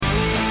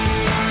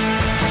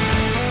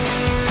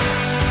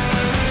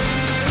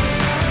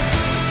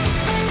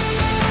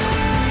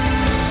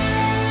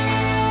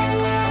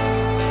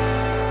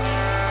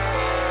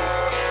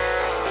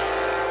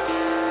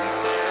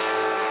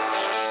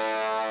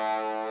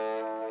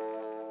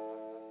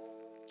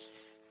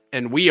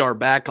And we are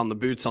back on the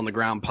Boots on the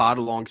Ground pod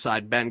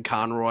alongside Ben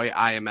Conroy.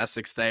 I am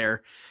Essex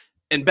there.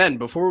 And Ben,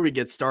 before we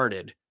get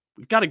started,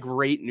 we've got a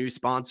great new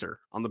sponsor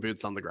on the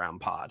Boots on the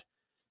Ground pod.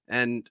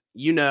 And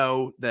you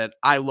know that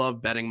I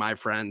love betting my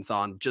friends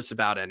on just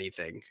about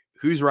anything.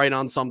 Who's right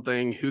on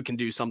something, who can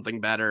do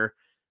something better.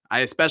 I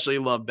especially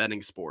love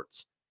betting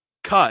sports.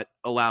 Cut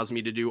allows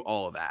me to do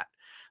all of that.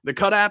 The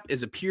Cut app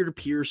is a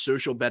peer-to-peer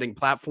social betting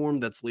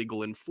platform that's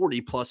legal in 40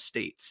 plus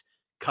states.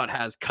 Cut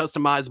has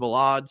customizable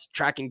odds,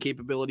 tracking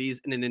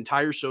capabilities, and an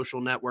entire social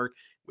network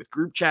with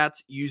group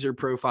chats, user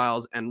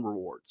profiles, and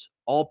rewards.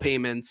 All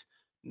payments,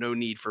 no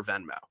need for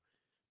Venmo.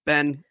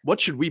 Ben, what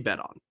should we bet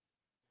on?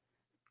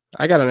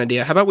 I got an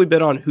idea. How about we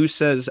bet on who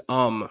says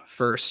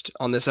first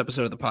on this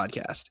episode of the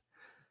podcast?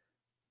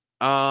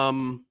 I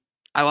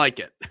like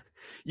it.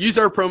 Use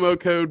our promo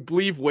code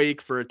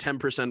BLEAVEWAKE for a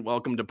 10%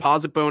 welcome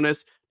deposit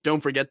bonus.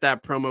 Don't forget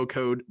that promo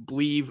code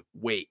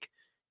BLEAVEWAKE.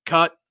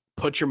 Cut,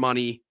 put your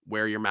money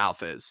where your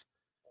mouth is.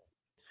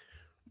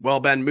 Well,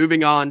 Ben,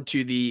 moving on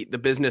to the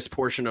business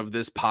portion of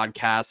this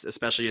podcast,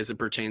 especially as it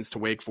pertains to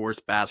Wake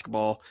Forest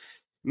basketball,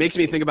 makes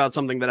me think about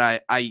something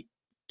that I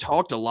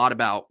talked a lot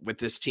about with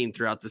this team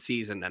throughout the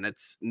season, and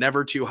it's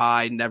never too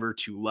high, never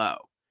too low.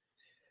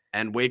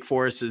 And Wake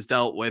Forest has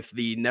dealt with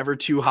the never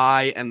too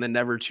high and the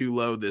never too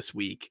low this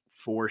week,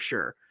 for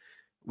sure.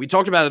 We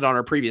talked about it on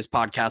our previous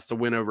podcast, the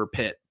win over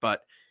Pitt,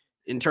 but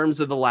in terms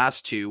of the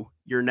last two,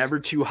 your never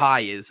too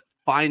high is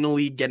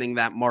finally getting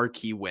that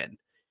marquee win.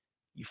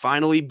 You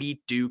finally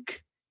beat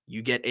Duke.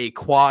 You get a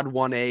quad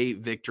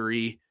 1A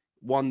victory,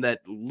 one that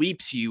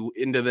leaps you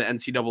into the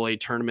NCAA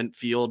tournament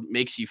field,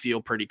 makes you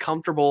feel pretty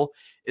comfortable.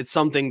 It's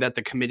something that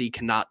the committee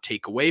cannot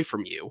take away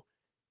from you.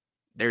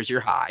 There's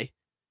your high.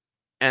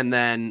 And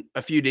then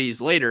a few days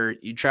later,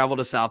 you travel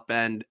to South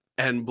Bend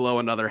and blow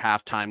another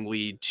halftime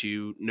lead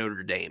to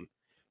Notre Dame,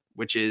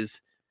 which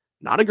is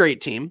not a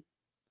great team.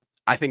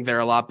 I think they're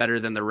a lot better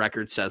than the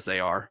record says they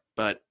are,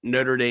 but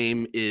Notre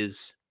Dame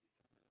is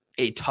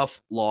a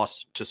tough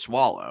loss to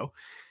swallow.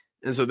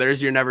 And so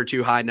there's your never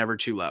too high, never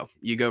too low.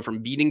 You go from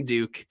beating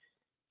Duke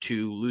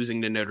to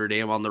losing to Notre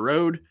Dame on the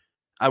road.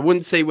 I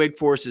wouldn't say Wake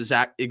Forest is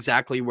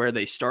exactly where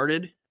they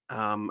started.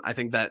 I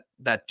think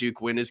that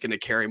Duke win is going to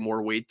carry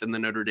more weight than the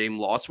Notre Dame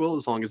loss will,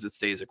 as long as it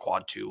stays a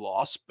quad 2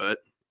 loss. But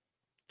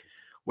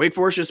Wake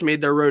Forest just made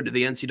their road to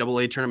the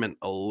NCAA tournament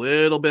a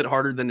little bit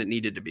harder than it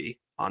needed to be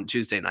on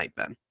Tuesday night,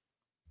 Ben.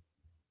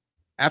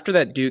 After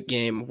that Duke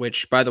game,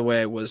 which, by the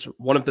way, was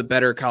one of the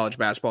better college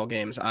basketball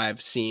games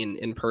I've seen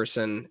in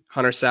person,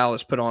 Hunter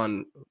Salas put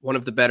on one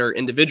of the better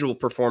individual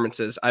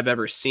performances I've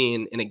ever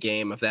seen in a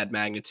game of that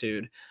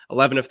magnitude.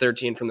 11 of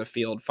 13 from the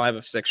field, 5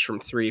 of 6 from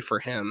 3 for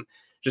him.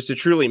 Just a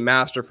truly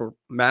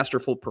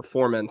masterful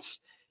performance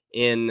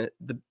in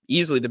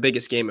easily the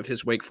biggest game of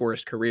his Wake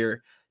Forest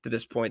career to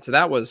this point. So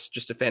that was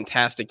just a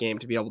fantastic game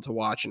to be able to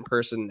watch in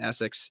person.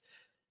 Essex,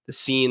 the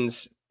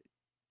scenes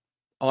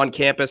on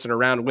campus and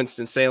around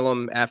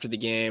Winston-Salem after the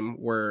game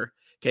were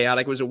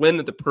chaotic. It was a win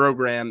that the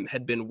program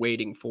had been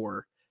waiting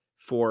for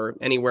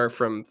anywhere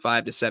from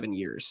 5 to 7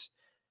 years.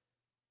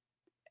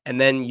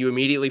 And then you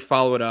immediately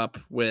follow it up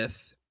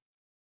with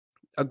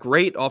a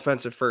great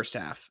offensive first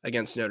half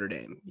against Notre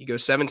Dame. You go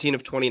 17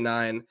 of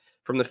 29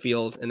 from the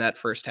field in that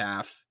first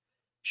half,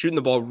 shooting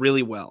the ball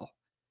really well.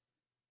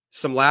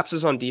 Some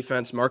lapses on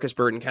defense. Marcus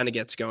Burton kind of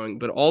gets going,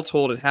 but all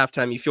told at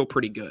halftime, you feel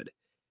pretty good.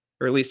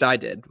 Or at least I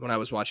did when I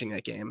was watching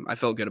that game. I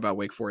felt good about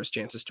Wake Forest's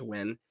chances to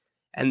win.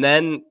 And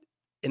then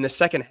in the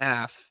second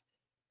half,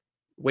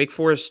 Wake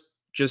Forest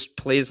just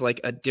plays like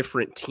a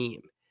different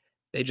team.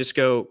 They just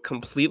go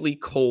completely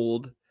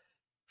cold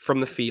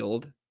from the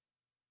field.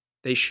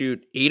 They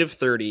shoot 8 of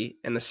 30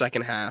 in the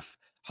second half.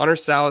 Hunter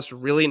Salas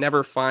really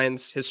never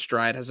finds his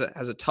stride, has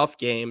a tough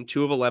game,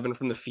 2 of 11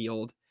 from the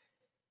field.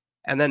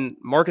 And then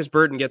Marcus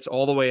Burton gets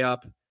all the way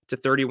up to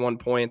 31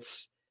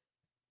 points.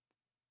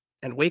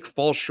 And Wake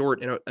falls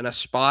short in a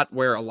spot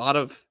where a lot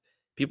of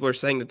people are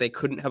saying that they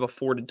couldn't have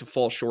afforded to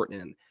fall short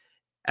in.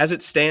 As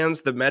it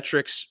stands, the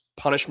metrics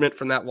punishment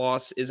from that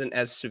loss isn't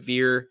as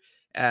severe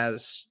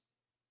as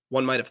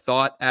one might have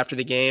thought after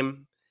the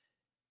game.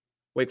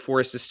 Wake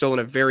Forest is still in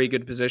a very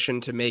good position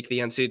to make the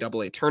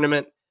NCAA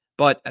tournament.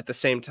 But at the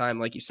same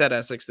time, like you said,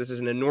 Essex, this is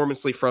an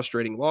enormously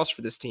frustrating loss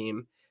for this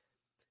team.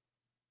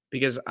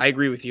 Because I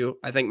agree with you.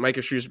 I think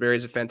Micah Shrewsbury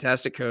is a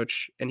fantastic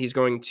coach, and he's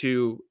going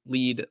to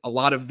lead a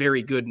lot of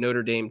very good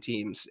Notre Dame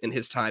teams in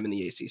his time in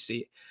the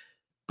ACC.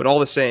 But all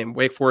the same,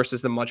 Wake Forest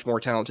is the much more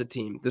talented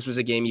team. This was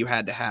a game you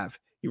had to have.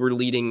 You were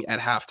leading at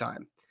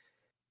halftime.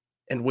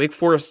 And Wake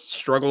Forest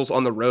struggles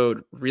on the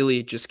road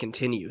really just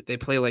continue. They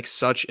play like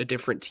such a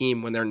different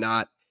team when they're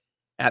not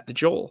at the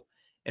Joel.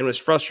 And it was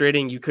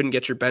frustrating. You couldn't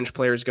get your bench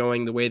players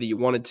going the way that you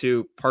wanted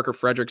to. Parker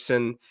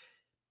Fredrickson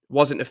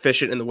wasn't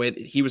efficient in the way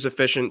that he was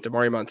efficient.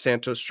 Damari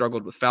Monsanto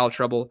struggled with foul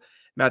trouble.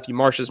 Matthew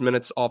Marsh's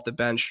minutes off the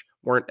bench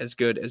weren't as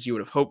good as you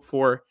would have hoped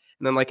for.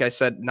 And then, like I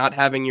said, not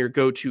having your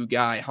go-to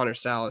guy, Hunter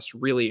Salas,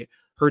 really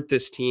hurt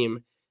this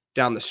team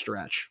down the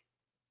stretch.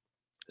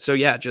 So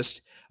yeah,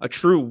 just a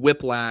true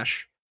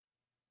whiplash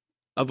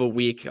of a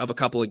week, of a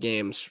couple of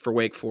games for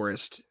Wake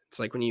Forest. It's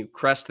like when you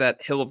crest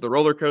that hill of the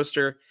roller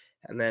coaster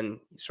and then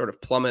you sort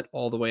of plummet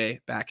all the way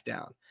back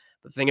down.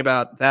 The thing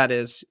about that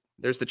is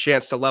there's the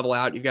chance to level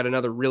out. You've got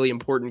another really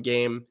important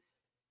game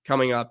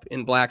coming up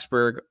in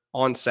Blacksburg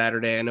on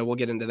Saturday. I know we'll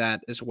get into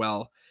that as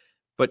well,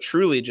 but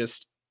truly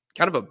just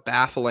kind of a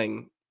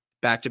baffling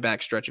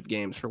back-to-back stretch of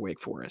games for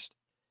Wake Forest.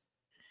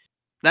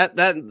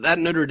 That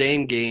Notre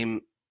Dame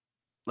game,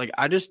 like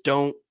I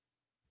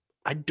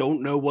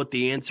don't know what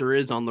the answer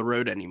is on the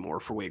road anymore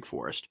for Wake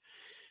Forest,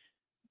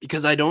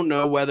 because I don't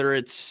know whether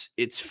it's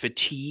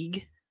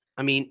fatigue.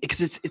 I mean,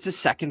 because it's a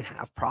second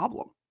half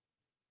problem.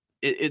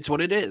 It's what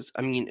it is.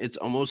 I mean, it's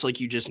almost like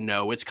you just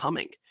know it's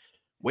coming.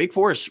 Wake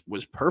Forest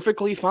was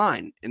perfectly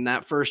fine in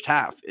that first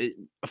half. A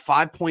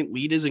 5-point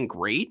lead isn't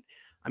great.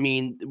 I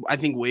mean, I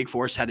think Wake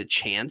Forest had a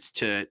chance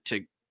to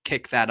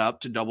kick that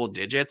up to double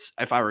digits.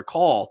 If I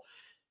recall,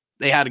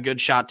 they had a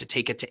good shot to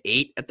take it to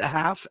 8 at the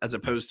half as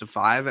opposed to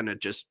 5, and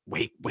it just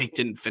Wake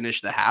didn't finish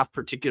the half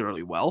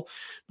particularly well.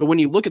 But when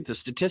you look at the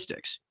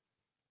statistics,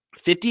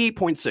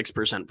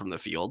 58.6% from the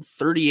field,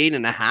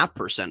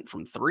 38.5%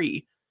 from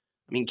 3.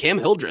 I mean, Cam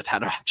Hildreth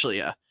had actually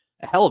a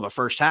hell of a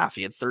first half.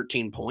 He had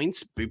 13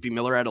 points. Boopy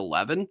Miller had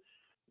 11.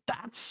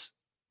 It's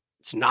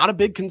not a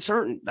big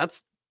concern.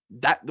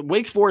 The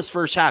Wake's Forest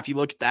first half. You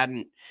look at that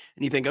and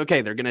you think,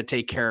 okay, they're going to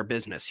take care of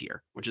business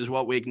here, which is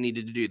what Wake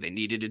needed to do. They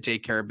needed to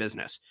take care of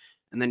business.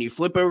 And then you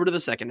flip over to the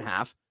second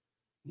half.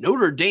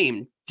 Notre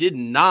Dame did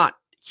not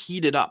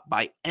heat it up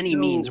by any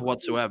means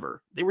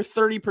whatsoever. They were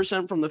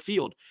 30% from the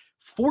field,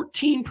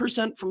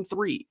 14% from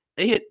 3.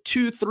 They hit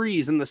 2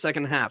 threes in the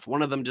second half.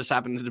 One of them just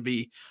happened to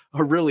be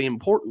a really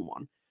important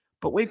one.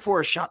 But Wake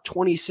Forest shot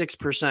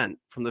 26%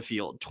 from the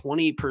field,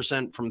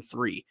 20% from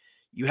 3.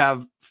 You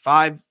have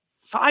five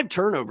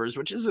turnovers,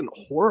 which isn't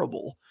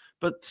horrible,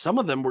 but some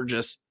of them were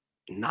just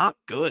not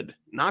good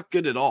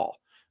at all.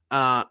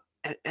 And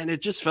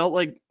it just felt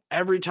like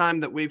every time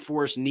that Wake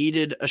Forest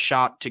needed a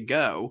shot to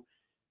go,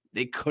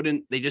 they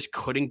just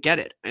couldn't get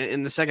it.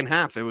 In the second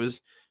half, it was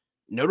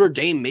Notre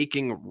Dame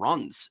making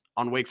runs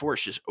on Wake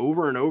Forest just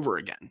over and over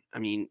again. I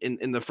mean,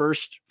 in the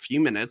first few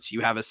minutes,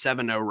 you have a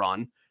 7-0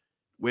 run,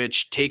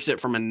 which takes it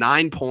from a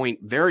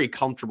 9-point, very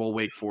comfortable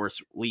Wake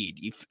Forest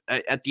lead.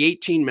 At the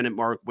 18-minute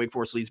mark, Wake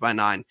Forest leads by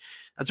 9.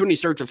 That's when you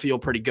start to feel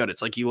pretty good.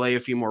 It's like you lay a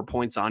few more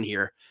points on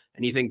here,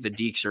 and you think the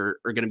Deacs are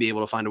going to be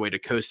able to find a way to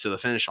coast to the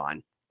finish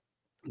line.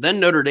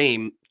 Then Notre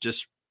Dame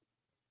just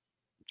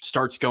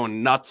starts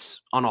going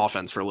nuts on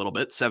offense for a little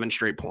bit, 7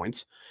 straight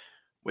points.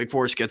 Wake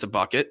Forest gets a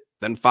bucket,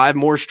 then 5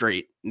 more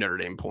straight Notre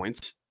Dame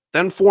points,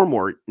 then 4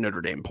 more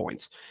Notre Dame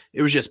points.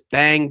 It was just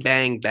bang,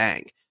 bang,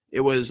 bang.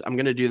 It was, I'm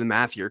going to do the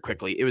math here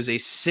quickly. It was a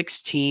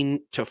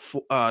 16 to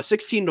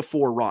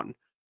 4 run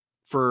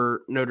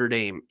for Notre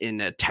Dame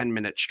in a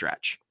 10-minute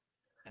stretch.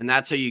 And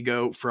that's how you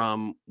go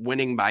from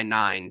winning by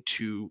 9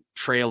 to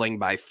trailing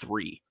by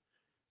 3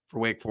 for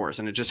Wake Forest.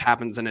 And it just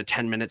happens in a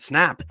 10-minute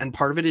snap. And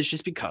part of it is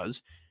just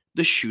because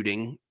the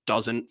shooting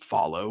doesn't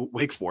follow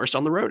Wake Forest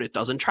on the road. It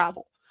doesn't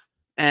travel.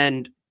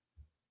 And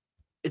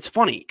it's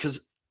funny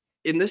because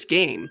in this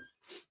game,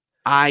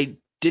 I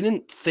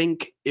didn't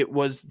think it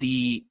was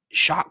the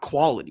shot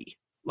quality.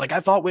 Like, I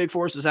thought Wake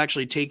Forest was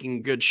actually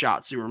taking good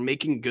shots. They were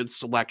making good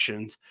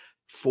selections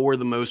for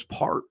the most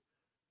part,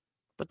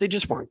 but they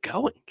just weren't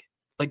going.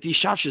 Like, these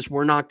shots just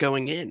were not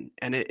going in,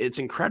 and it's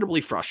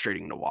incredibly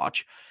frustrating to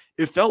watch.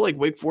 It felt like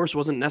Wake Forest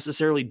wasn't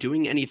necessarily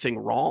doing anything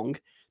wrong.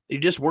 They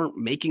just weren't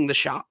making the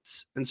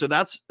shots. And so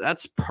that's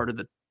part of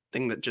the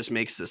thing that just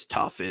makes this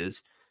tough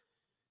is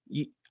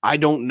I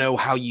don't know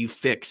how you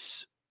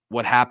fix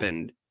what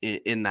happened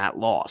in that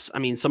loss. I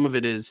mean, some of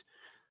it is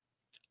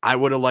I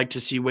would have liked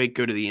to see Wake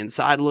go to the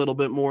inside a little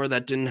bit more.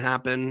 That didn't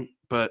happen.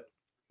 But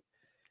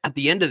at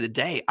the end of the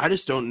day, I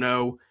just don't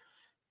know.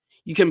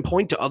 You can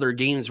point to other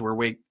games where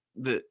Wake,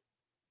 the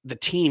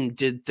team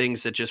did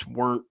things that just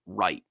weren't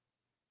right.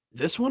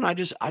 This one, I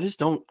just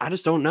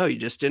don't know. You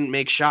just didn't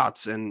make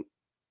shots, and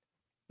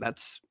that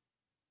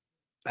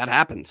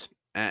happens.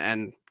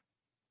 And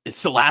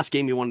it's the last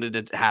game you wanted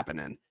it to happen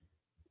in.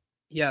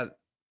 Yeah,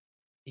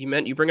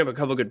 you bring up a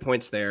couple good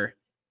points there.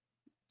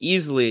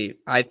 Easily,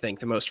 I think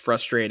the most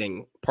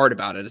frustrating part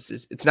about it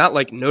is it's not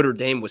like Notre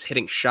Dame was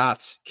hitting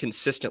shots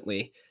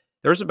consistently.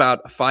 There was about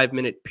a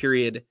 5-minute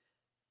period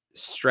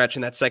stretch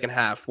in that second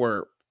half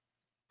where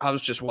I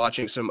was just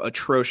watching some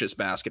atrocious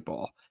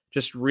basketball,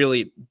 just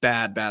really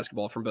bad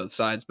basketball from both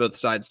sides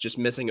just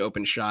missing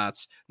open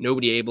shots,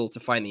 nobody able to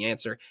find the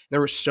answer.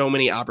 There were so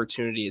many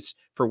opportunities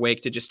for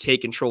Wake to just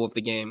take control of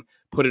the game,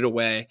 put it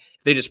away.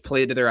 They just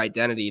played to their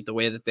identity the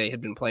way that they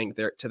had been playing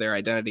to their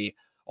identity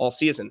all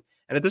season.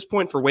 And at this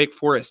point for Wake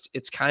Forest,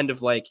 it's kind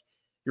of like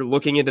you're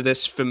looking into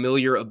this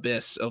familiar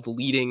abyss of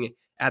leading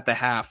at the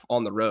half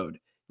on the road.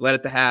 Led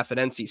at the half at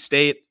NC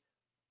State,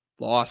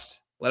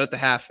 lost. Led at the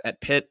half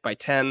at Pitt by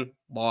 10,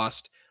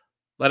 lost.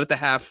 Led at the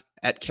half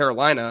at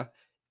Carolina.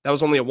 That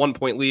was only a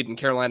 1-point lead, and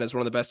Carolina is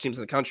one of the best teams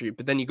in the country.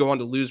 But then you go on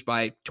to lose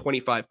by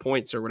 25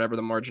 points or whatever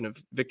the margin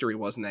of victory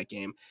was in that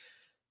game.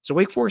 So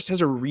Wake Forest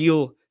has a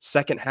real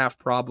second half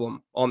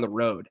problem on the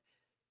road.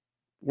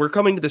 We're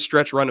coming to the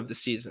stretch run of the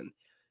season.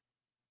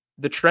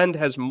 the trend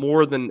has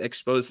more than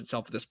exposed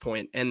itself at this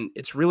point, and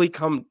it's really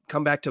come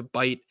back to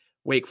bite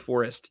Wake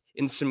Forest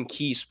in some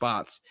key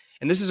spots.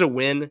 And this is a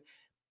win.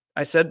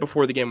 I said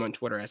before the game on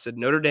Twitter, I said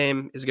Notre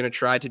Dame is going to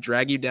try to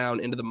drag you down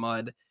into the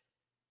mud.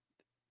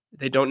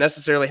 They don't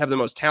necessarily have the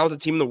most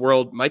talented team in the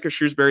world. Micah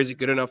Shrewsbury is a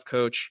good enough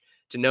coach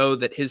to know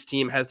that his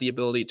team has the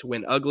ability to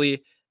win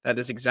ugly. That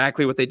is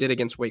exactly what they did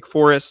against Wake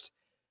Forest.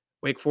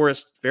 Wake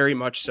Forest very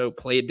much so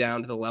played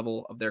down to the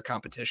level of their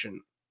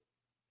competition.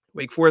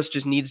 Wake Forest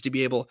just needs to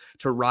be able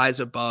to rise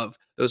above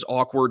those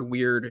awkward,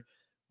 weird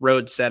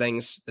road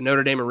settings. The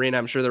Notre Dame Arena,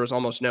 I'm sure there was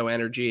almost no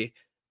energy,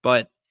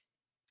 but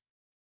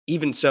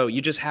even so,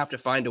 you just have to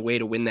find a way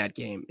to win that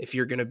game if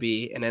you're going to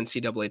be an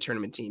NCAA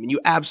tournament team. And you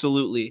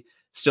absolutely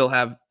still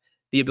have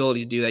the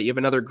ability to do that. You have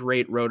another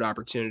great road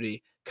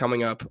opportunity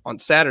coming up on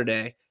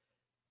Saturday,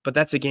 but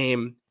that's a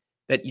game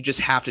that you just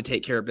have to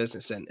take care of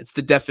business in. It's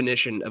the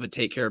definition of a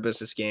take care of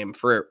business game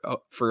for a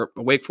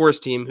Wake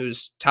Forest team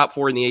who's top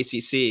 4 in the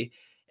ACC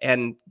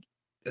and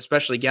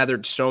especially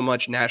gathered so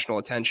much national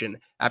attention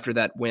after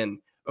that win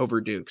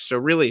over Duke. So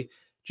really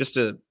just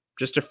a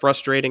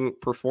frustrating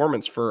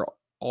performance for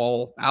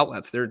all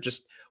outlets.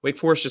 Wake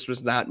Forest just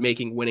was not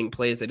making winning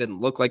plays. They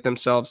didn't look like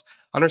themselves.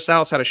 Hunter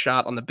Sallis had a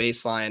shot on the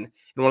baseline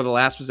in one of the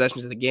last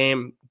possessions of the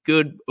game.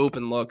 Good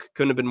open look.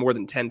 Couldn't have been more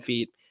than 10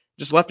 feet.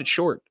 Just left it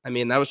short. I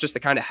mean, that was just the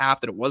kind of half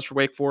that it was for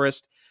Wake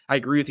Forest. I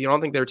agree with you. I don't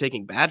think they were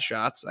taking bad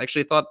shots. I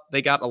actually thought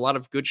they got a lot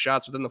of good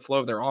shots within the flow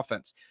of their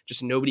offense.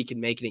 Just nobody could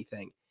make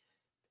anything.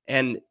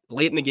 And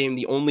late in the game,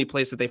 the only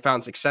place that they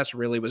found success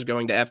really was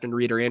going to Efton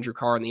Reed or Andrew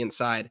Carr on the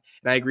inside.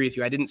 And I agree with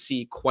you. I didn't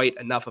see quite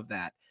enough of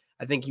that.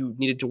 I think you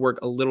needed to work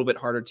a little bit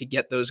harder to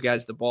get those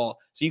guys the ball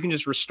so you can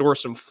just restore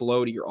some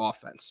flow to your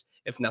offense,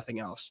 if nothing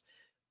else.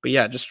 But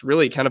yeah, just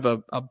really kind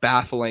of a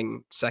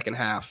baffling second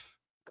half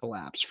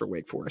collapse for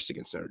Wake Forest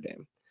against Notre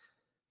Dame.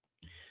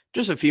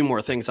 Just a few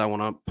more things I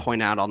want to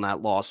point out on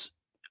that loss.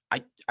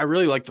 I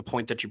really like the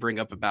point that you bring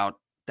up about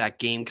that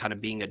game kind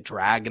of being a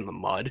drag in the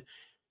mud.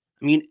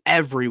 I mean,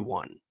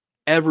 everyone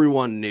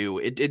knew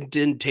it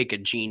didn't take a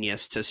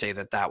genius to say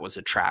that was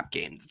a trap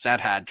game.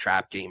 That had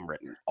trap game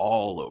written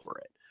all over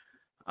it.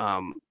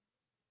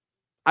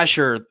 I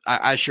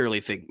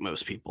surely think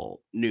most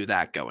people knew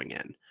that going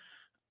in.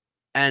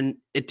 And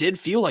it did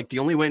feel like the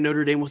only way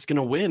Notre Dame was going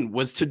to win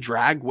was to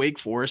drag Wake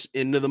Forest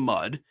into the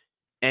mud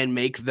and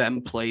make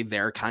them play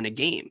their kind of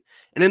game.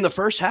 And in the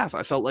first half,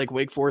 I felt like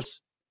Wake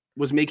Forest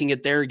was making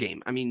it their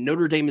game. I mean,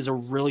 Notre Dame is a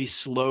really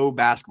slow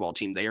basketball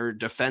team. They are a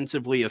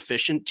defensively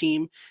efficient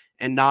team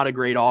and not a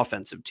great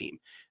offensive team.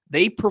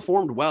 They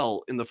performed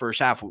well in the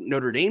first half.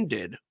 Notre Dame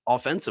did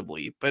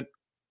offensively, but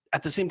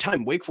at the same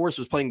time, Wake Forest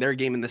was playing their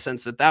game in the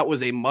sense that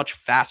was a much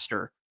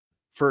faster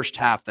first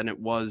half than it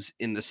was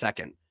in the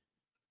second.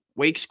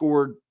 Wake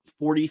scored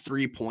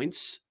 43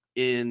 points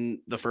in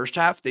the first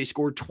half. They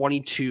scored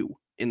 22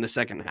 in the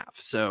second half.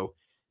 So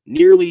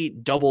nearly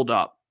doubled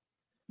up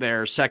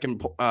their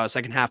second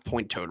half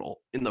point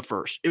total in the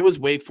first. It was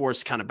Wake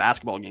Forest's kind of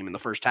basketball game in the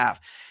first half.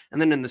 And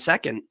then in the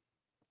second,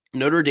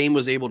 Notre Dame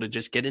was able to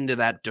just get into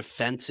that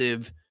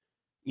defensive,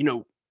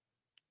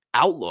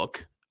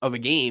 outlook of a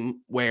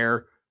game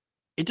where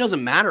it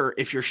doesn't matter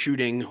if you're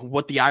shooting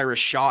what the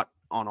Irish shot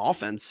on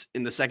offense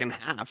in the second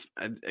half.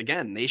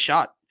 Again, they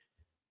shot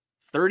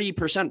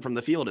 30% from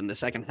the field in the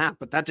second half,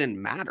 but that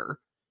didn't matter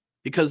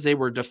because they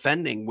were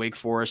defending Wake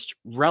Forest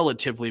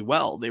relatively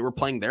well. They were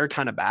playing their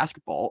kind of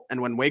basketball.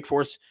 And when Wake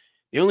Forest,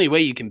 the only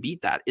way you can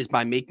beat that is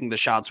by making the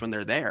shots when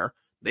they're there.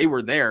 They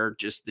were there,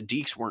 just the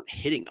Deacs weren't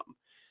hitting them.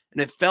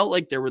 And it felt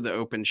like there were the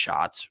open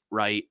shots,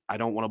 right? I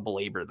don't want to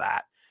belabor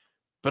that.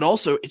 But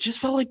also, it just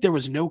felt like there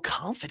was no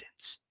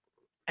confidence.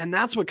 And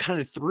that's what kind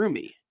of threw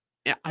me.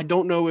 I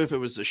don't know if it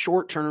was the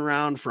short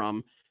turnaround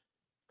from,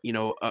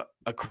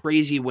 a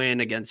crazy win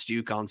against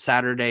Duke on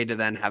Saturday to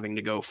then having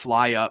to go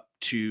fly up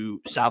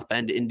to South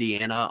Bend,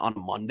 Indiana on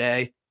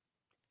Monday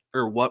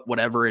or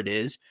whatever it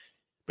is.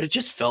 But it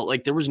just felt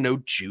like there was no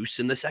juice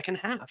in the second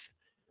half.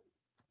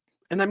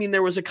 And I mean,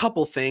 there was a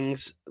couple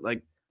things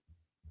like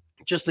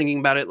just thinking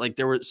about it, like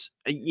there was,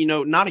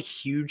 not a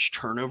huge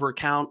turnover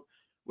count.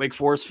 Wake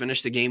Forest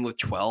finished the game with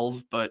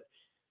 12, but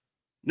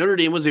Notre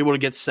Dame was able to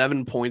get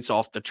 7 points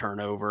off the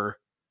turnover.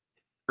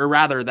 Or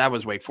rather, that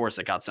was Wake Forest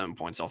that got 7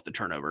 points off the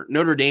turnover.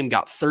 Notre Dame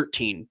got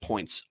 13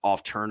 points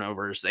off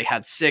turnovers. They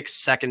had 6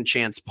 second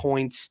chance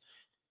points.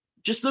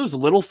 Just those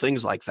little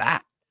things like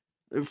that.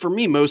 For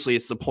me, mostly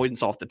it's the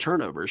points off the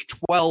turnovers.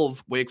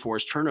 12 Wake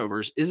Forest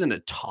turnovers isn't a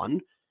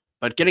ton,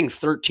 but getting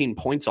 13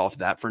 points off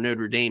that for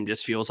Notre Dame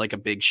just feels like a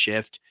big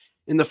shift.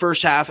 In the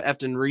first half,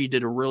 Efton Reed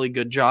did a really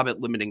good job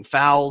at limiting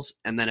fouls.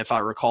 And then if I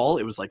recall,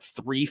 it was like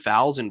 3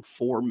 fouls in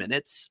 4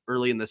 minutes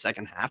early in the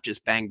second half,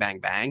 just bang, bang,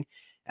 bang.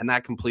 And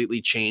that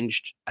completely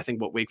changed, I think,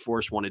 what Wake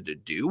Forest wanted to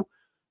do.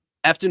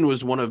 Efton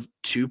was one of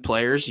 2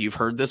 players, you've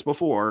heard this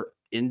before,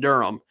 in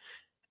Durham.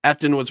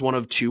 Efton was one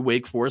of 2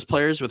 Wake Forest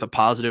players with a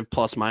positive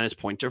plus-minus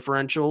point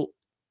differential.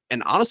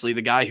 And honestly,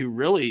 the guy who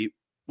really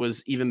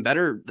was even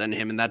better than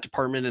him in that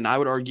department, and I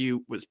would argue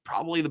was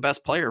probably the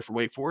best player for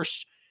Wake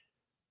Forest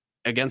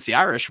against the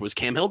Irish, was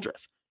Cam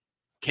Hildreth.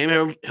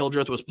 Cam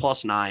Hildreth was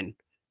 +9.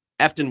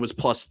 Efton was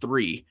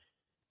 +3.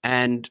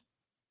 And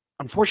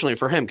unfortunately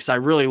for him, because I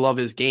really love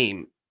his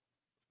game,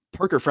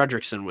 Parker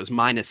Fredrickson was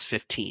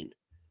 -15.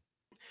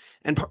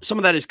 And some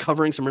of that is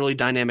covering some really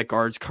dynamic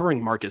guards,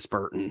 covering Marcus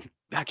Burton.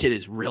 That kid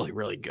is really,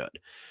 really good.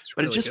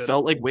 But it just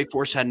felt like Wake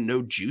Forest had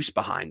no juice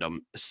behind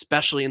them,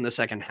 especially in the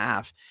second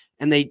half.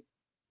 And they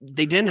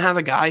didn't have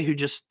a guy who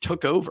just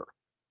took over.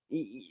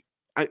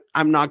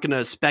 I'm not going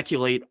to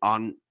speculate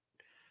on,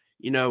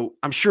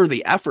 I'm sure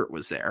the effort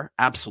was there.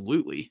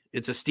 Absolutely.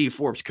 It's a Steve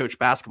Forbes coach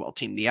basketball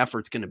team. The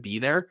effort's going to be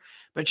there.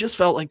 But it just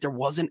felt like there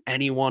wasn't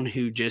anyone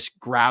who just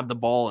grabbed the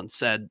ball and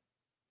said,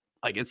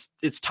 like,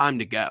 it's time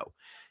to go.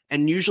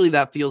 And usually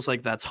that feels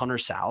like that's Hunter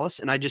Salas.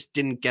 And I just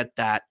didn't get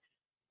that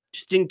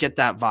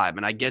vibe.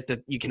 And I get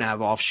that you can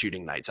have off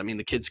shooting nights. I mean,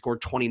 the kid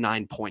scored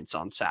 29 points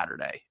on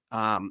Saturday.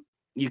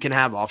 You can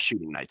have off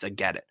shooting nights. I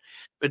get it.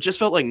 But it just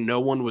felt like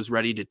no one was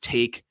ready to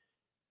take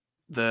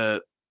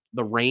the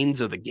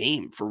reins of the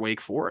game for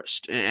Wake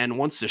Forest. And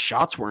once the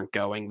shots weren't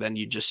going, then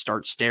you just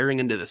start staring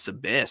into this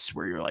abyss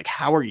where you're like,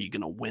 how are you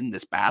going to win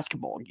this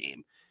basketball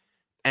game?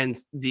 And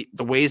the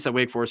ways that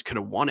Wake Forest could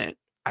have won it,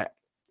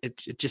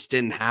 it just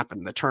didn't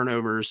happen. The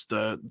turnovers,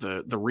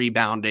 the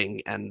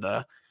rebounding, and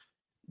the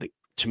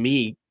to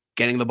me,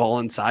 getting the ball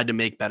inside to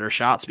make better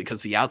shots,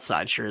 because the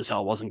outside sure as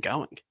hell wasn't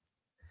going.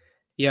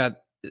 Yeah,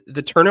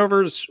 the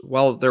turnovers,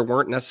 well, there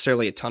weren't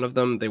necessarily a ton of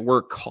them. They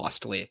were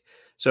costly.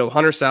 So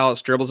Hunter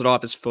Salas dribbles it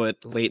off his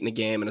foot late in the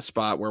game in a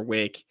spot where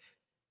Wake,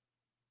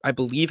 I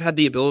believe, had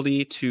the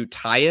ability to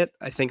tie it.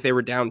 I think they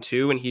were down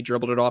 2 and he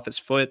dribbled it off his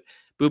foot.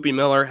 Boopy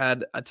Miller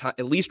had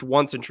at least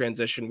once in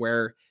transition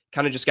where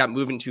kind of just got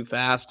moving too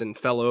fast and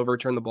fell over,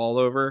 turned the ball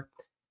over.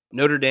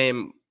 Notre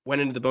Dame went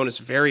into the bonus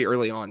very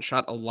early on,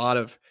 shot a lot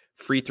of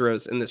free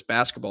throws in this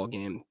basketball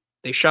game.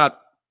 They shot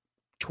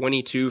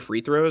 22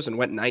 free throws and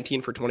went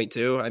 19 for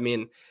 22. I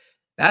mean,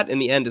 that in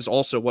the end is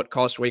also what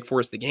cost Wake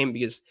Forest the game,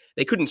 because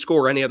they couldn't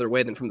score any other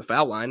way than from the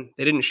foul line.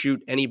 They didn't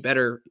shoot any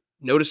better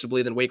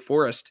noticeably than Wake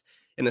Forest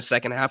in the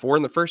second half or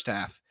in the first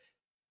half.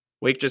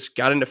 Wake just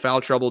got into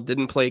foul trouble,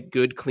 didn't play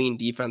good, clean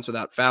defense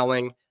without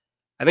fouling.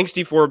 I think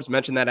Steve Forbes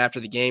mentioned that after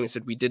the game. He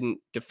said, we didn't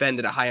defend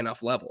at a high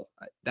enough level.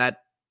 That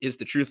is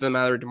the truth of the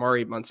matter.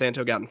 Damari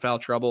Monsanto got in foul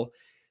trouble.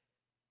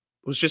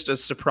 It was just a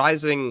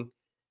surprising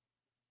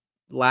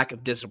lack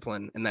of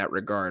discipline in that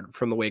regard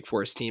from the Wake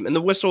Forest team. And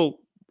the whistle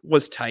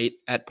was tight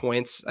at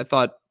points. I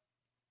thought,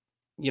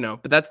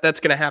 but that's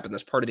going to happen.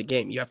 That's part of the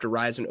game. You have to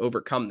rise and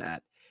overcome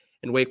that.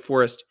 And Wake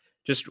Forest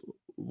just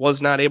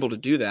was not able to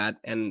do that.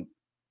 And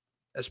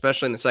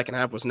especially in the second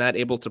half, was not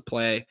able to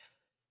play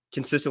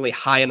consistently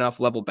high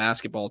enough level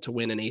basketball to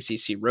win an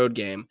ACC road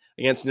game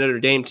against a Notre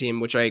Dame team,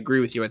 which I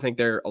agree with you. I think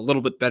they're a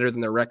little bit better than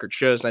their record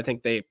shows. And I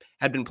think they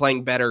had been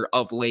playing better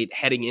of late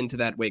heading into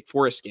that Wake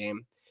Forest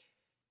game.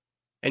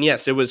 And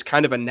yes, it was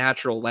kind of a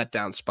natural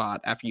letdown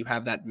spot after you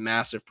have that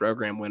massive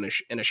program win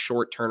in a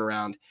short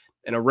turnaround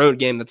in a road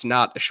game that's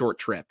not a short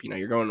trip.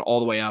 You're going all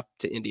the way up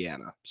to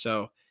Indiana.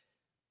 So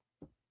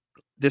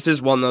this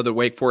is one, though, that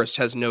Wake Forest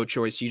has no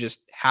choice. You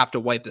just have to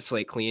wipe the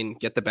slate clean,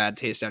 get the bad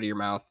taste out of your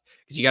mouth,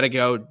 because you got to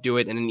go do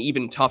it in an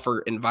even tougher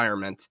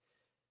environment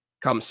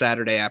come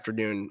Saturday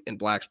afternoon in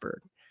Blacksburg.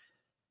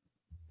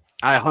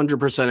 I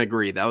 100%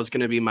 agree. That was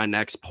going to be my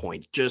next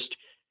point. Just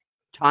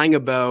tying a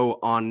bow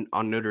on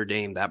Notre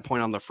Dame, that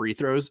point on the free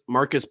throws,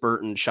 Marcus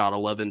Burton shot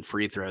 11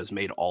 free throws,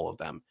 made all of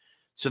them.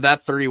 So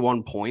that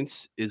 31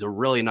 points is a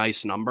really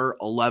nice number.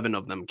 11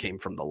 of them came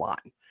from the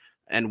line.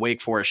 And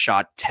Wake Forest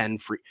shot 10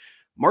 free.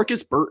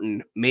 Marcus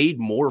Burton made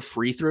more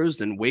free throws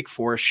than Wake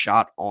Forest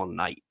shot all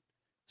night.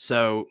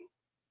 So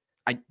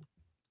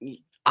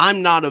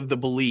I'm not of the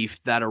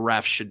belief that a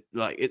ref should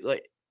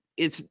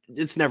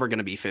it's never going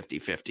to be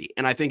 50-50.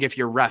 And I think if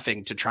you're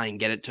reffing to try and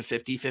get it to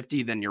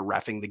 50-50, then you're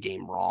reffing the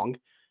game wrong.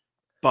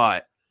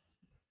 But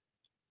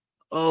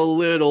a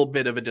little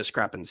bit of a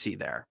discrepancy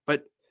there.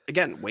 But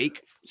again,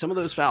 Wake, some of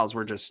those fouls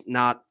were just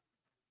not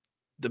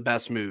the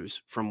best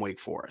moves from Wake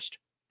Forest.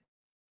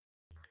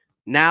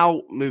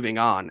 Now, moving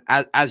on,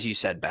 as you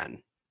said,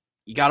 Ben,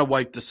 you got to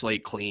wipe the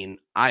slate clean.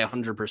 I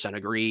 100%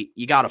 agree.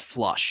 You got to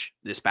flush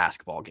this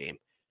basketball game.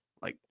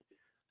 Like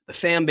the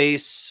fan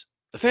base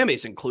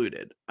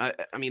included. I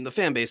mean, the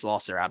fan base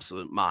lost their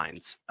absolute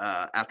minds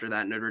after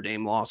that Notre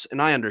Dame loss,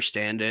 and I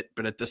understand it.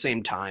 But at the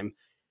same time,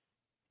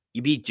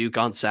 you beat Duke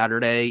on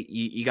Saturday.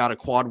 You got a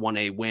quad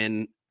 1A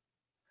win.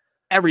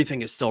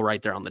 Everything is still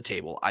right there on the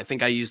table. I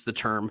think I used the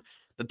term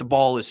that the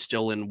ball is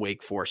still in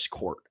Wake Forest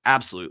court.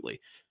 Absolutely.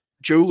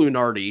 Joe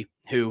Lunardi,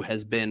 who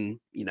has been,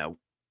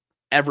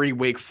 every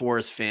Wake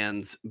Forest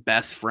fan's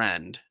best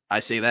friend, I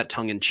say that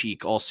tongue in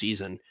cheek all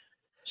season,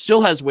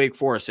 still has Wake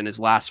Forest in his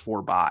last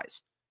 4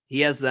 buys.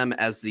 He has them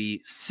as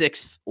the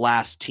 6th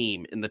last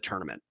team in the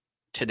tournament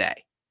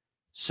today.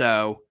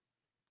 So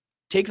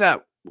take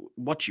that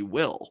what you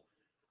will.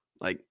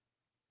 Like,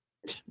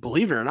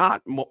 believe it or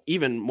not,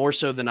 even more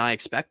so than I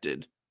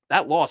expected,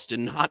 that loss did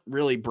not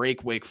really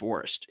break Wake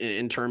Forest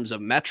in terms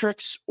of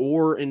metrics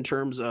or in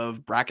terms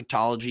of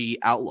bracketology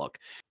outlook.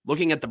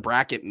 Looking at the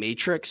bracket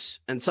matrix,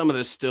 and some of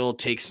this still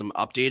takes some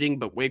updating,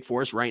 but Wake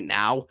Forest right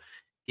now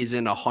is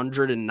in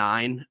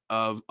 109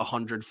 of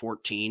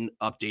 114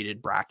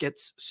 updated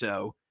brackets.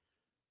 So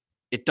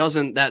it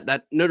doesn't,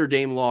 that Notre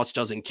Dame loss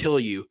doesn't kill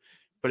you,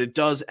 but it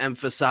does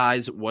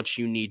emphasize what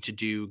you need to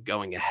do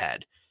going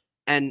ahead.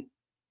 And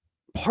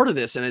part of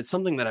this, and it's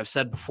something that I've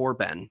said before,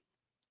 Ben,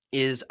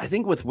 is I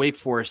think with Wake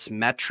Forest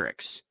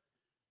metrics,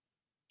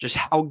 just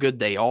how good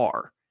they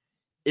are,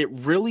 it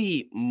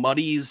really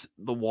muddies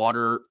the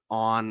water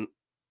on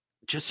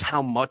just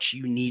how much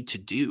you need to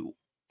do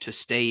to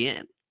stay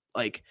in.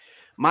 Like,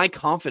 my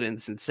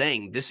confidence in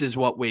saying this is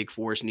what Wake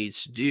Forest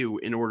needs to do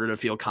in order to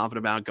feel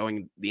confident about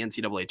going the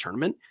NCAA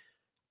tournament,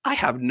 I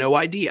have no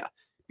idea.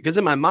 Because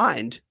in my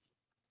mind,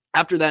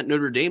 after that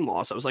Notre Dame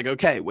loss, I was like,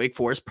 okay, Wake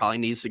Forest probably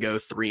needs to go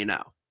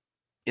 3-0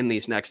 in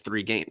these next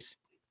 3 games.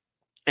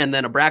 And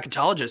then a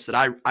bracketologist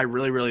that I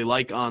really, really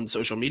like on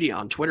social media,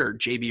 on Twitter,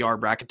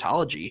 JBR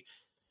Bracketology,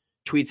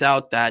 tweets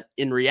out that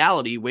in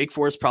reality, Wake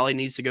Forest probably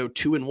needs to go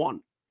 2-1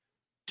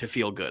 to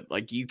feel good.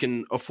 Like, you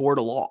can afford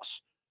a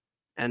loss.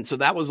 And so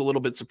that was a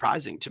little bit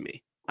surprising to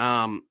me,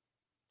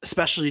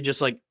 especially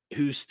just like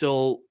who's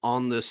still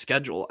on the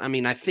schedule. I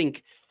mean, I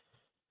think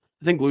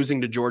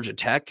losing to Georgia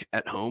Tech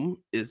at home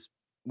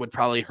would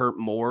probably hurt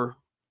more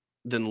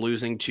than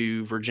losing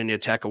to Virginia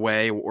Tech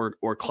away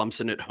or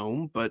Clemson at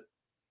home. But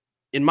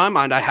in my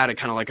mind, I had it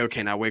kind of like,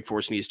 okay, now Wake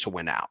Forest needs to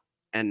win out.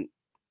 And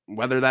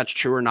whether that's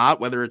true or not,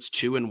 whether it's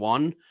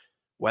 2-1,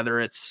 whether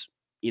it's,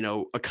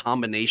 a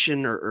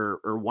combination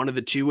or one of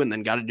the two, and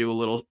then got to do a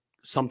little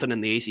something in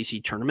the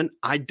ACC tournament,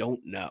 I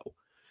don't know.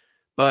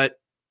 But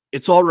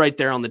it's all right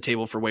there on the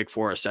table for Wake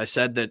Forest. I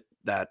said that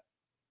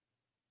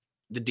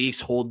the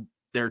Deacs hold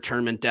their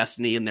tournament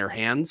destiny in their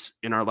hands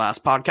in our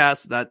last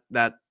podcast.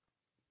 That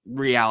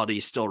reality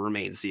still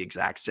remains the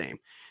exact same.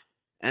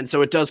 And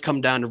so it does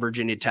come down to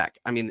Virginia Tech.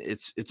 I mean,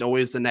 it's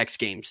always the next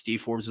game.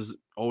 Steve Forbes is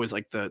always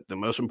like the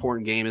most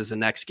important game is the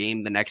next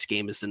game. The next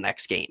game is the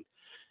next game.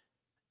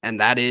 And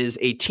that is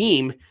a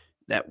team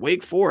that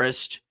Wake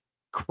Forest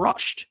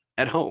crushed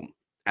at home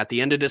at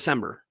the end of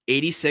December,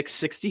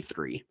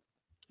 86-63. I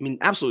mean,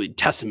 absolutely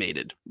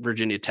decimated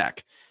Virginia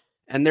Tech.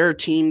 And they're a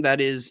team that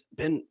has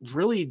been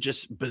really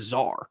just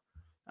bizarre.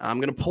 I'm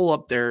going to pull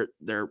up their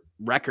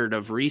record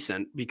of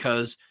recent,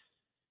 because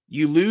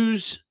you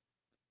lose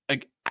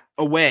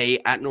away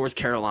at North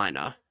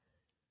Carolina,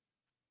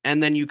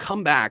 and then you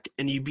come back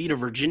and you beat a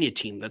Virginia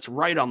team that's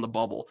right on the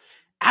bubble.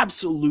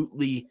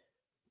 Absolutely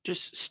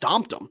just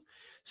stomped them.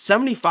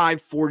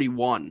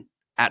 75-41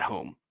 at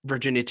home.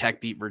 Virginia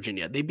Tech beat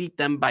Virginia. They beat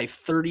them by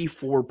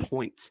 34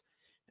 points.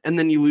 And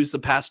then you lose the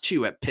past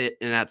 2 at Pitt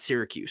and at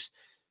Syracuse.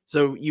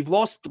 So you've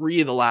lost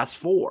 3 of the last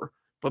 4,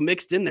 but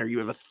mixed in there, you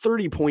have a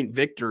 30-point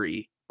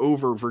victory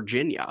over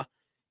Virginia.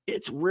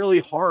 It's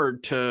really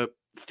hard to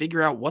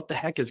figure out what the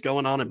heck is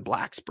going on in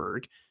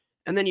Blacksburg.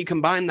 And then you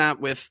combine that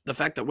with the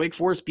fact that Wake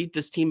Forest beat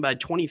this team by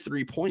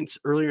 23 points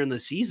earlier in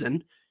the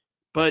season.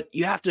 But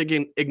you have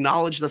to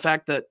acknowledge the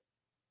fact that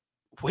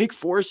Wake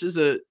Forest is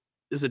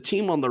a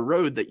team on the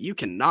road that you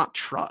cannot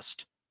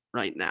trust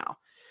right now.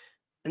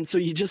 And so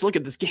you just look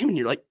at this game and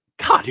you're like,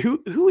 God,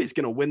 who is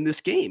going to win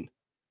this game?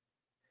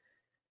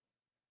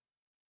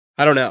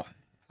 I don't know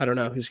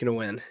who's going to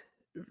win.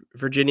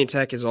 Virginia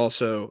Tech is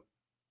also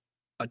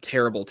a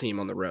terrible team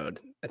on the road.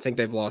 I think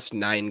they've lost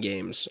 9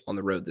 games on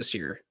the road this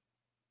year.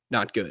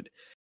 Not good.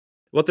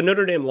 What the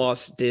Notre Dame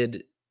loss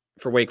did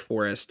for Wake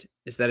Forest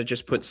is that it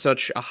just put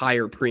such a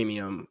higher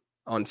premium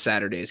on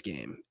Saturday's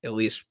game, at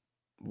least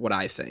what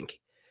I think.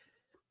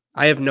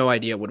 I have no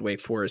idea what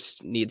Wake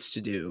Forest needs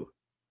to do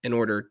in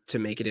order to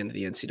make it into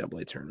the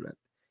NCAA tournament.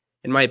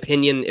 In my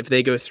opinion, if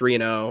they go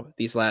 3-0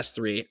 these last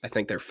 3, I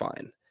think they're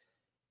fine.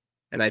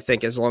 And I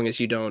think as long as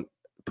you don't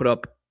put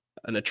up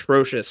an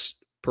atrocious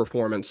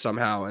performance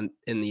somehow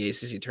in the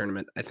ACC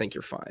tournament, I think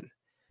you're fine.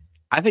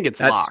 I think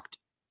it's locked.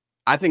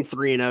 I think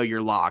 3-0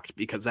 you're locked,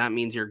 because that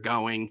means you're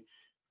going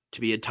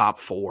to be a top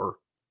 4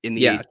 in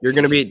the ACC you're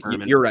going to be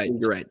tournament. You're right.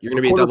 You're going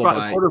to be a double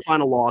bye.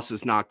 Quarterfinal loss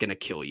is not going to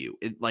kill you.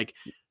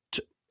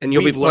 And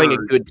you'll be playing a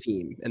good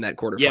team in that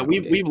quarterfinal. Yeah,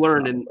 we've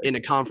learned in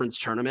a conference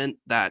tournament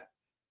that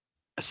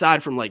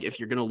aside from if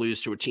you're going to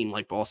lose to a team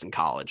like Boston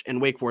College,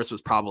 and Wake Forest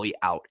was probably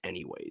out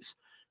anyways,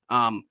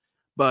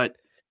 but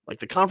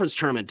the conference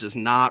tournament does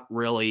not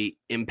really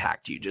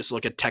impact you. Just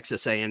look at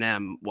Texas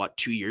A&M,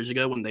 2 years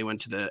ago when they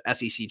went to the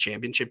SEC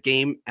championship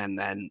game and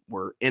then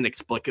were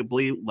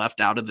inexplicably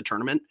left out of the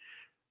tournament.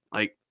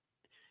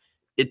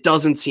 It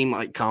doesn't seem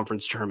like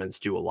conference tournaments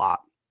do a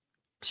lot.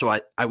 So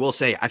I will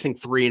say, I think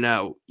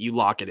 3-0, you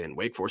lock it in.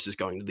 Wake Forest is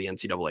going to the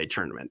NCAA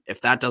tournament.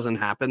 If that doesn't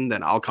happen,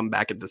 then I'll come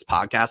back at this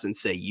podcast and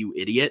say, you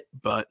idiot.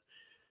 But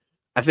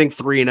I think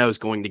 3-0 is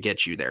going to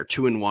get you there.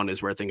 2-1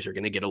 is where things are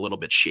going to get a little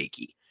bit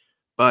shaky.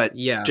 But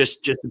yeah,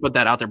 just to put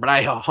that out there. But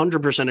I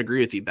 100% agree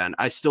with you, Ben.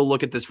 I still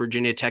look at this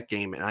Virginia Tech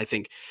game, and I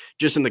think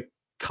just in the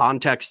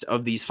context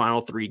of these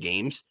final 3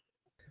 games,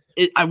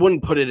 I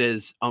wouldn't put it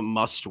as a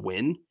must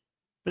win,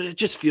 but it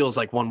just feels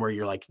like one where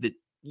you're like,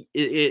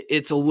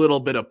 it's a little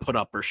bit of put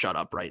up or shut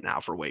up right now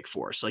for Wake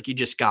Forest. Like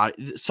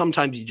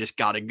sometimes you just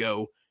got to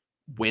go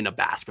win a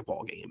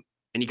basketball game,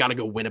 and you got to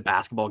go win a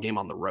basketball game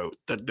on the road.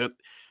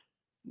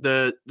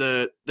 The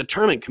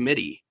tournament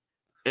committee,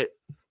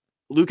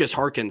 Lucas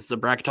Harkins, the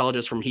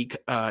bracketologist from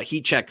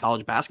Heat Check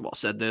College Basketball,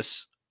 said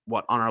this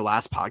on our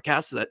last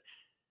podcast, that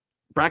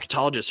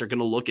bracketologists are going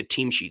to look at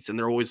team sheets and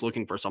they're always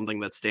looking for something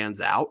that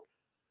stands out.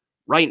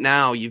 Right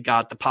now, you've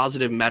got the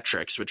positive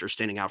metrics, which are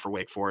standing out for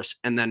Wake Forest,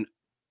 and then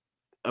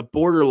a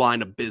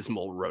borderline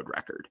abysmal road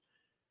record.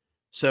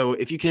 So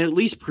if you can at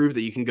least prove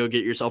that you can go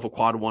get yourself a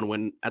quad one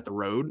win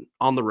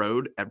on the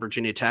road at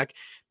Virginia Tech,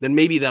 then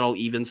maybe that'll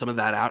even some of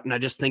that out. And I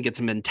just think it's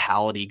a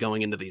mentality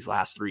going into these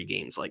last 3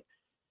 games. Like,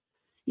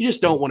 you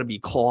just don't want to be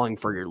clawing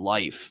for your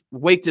life.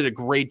 Wake did a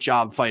great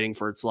job fighting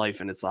for its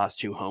life in its last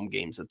 2 home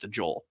games at the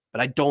Joel,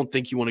 but I don't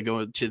think you want to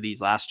go to these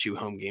last 2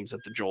 home games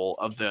at the Joel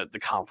of the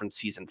conference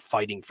season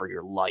fighting for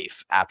your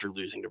life after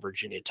losing to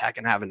Virginia Tech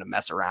and having to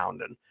mess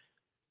around and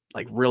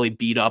like really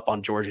beat up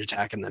on Georgia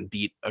Tech and then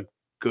beat a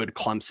good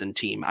Clemson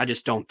team. I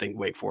just don't think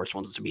Wake Forest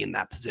wants to be in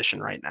that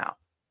position right now.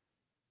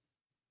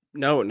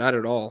 No, not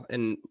at all.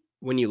 And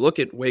when you look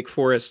at Wake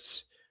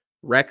Forest's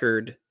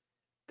record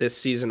this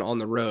season on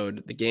the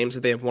road, the games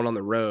that they have won on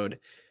the road,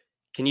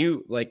 can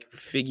you like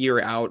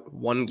figure out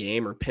one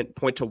game or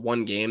point to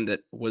one game that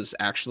was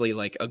actually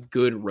like a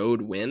good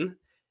road win?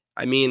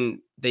 I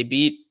mean, they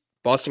beat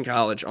Boston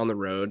College on the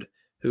road,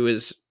 who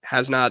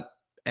has not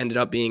ended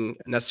up being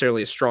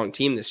necessarily a strong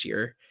team this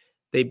year.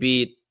 They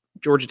beat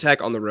Georgia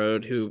Tech on the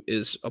road, who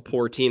is a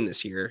poor team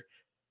this year.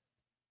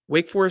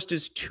 Wake Forest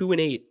is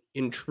 2-8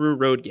 in true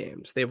road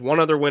games. They have one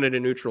other win at a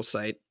neutral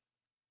site.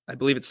 I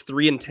believe it's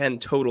 3-10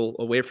 total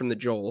away from the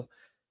Joel.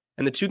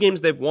 And the 2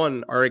 games they've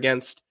won are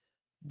against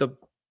the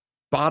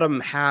bottom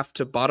half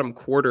to bottom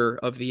quarter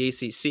of the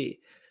ACC.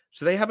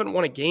 So they haven't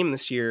won a game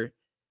this year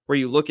where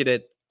you look at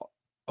it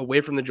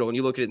away from the Joel and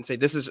you look at it and say,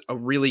 this is a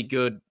really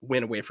good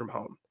win away from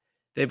home.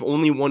 They've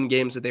only won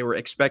games that they were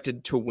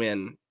expected to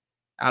win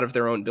out of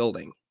their own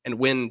building and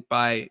win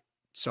by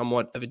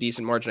somewhat of a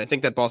decent margin. I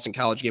think that Boston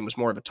College game was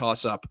more of a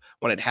toss-up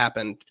when it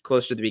happened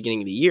close to the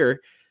beginning of the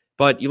year.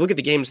 But you look at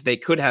the games they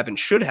could have and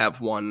should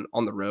have won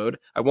on the road.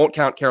 I won't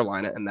count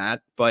Carolina in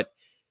that, but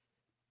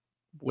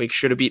Wake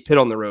should have beat Pitt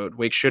on the road.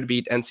 Wake should have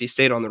beat NC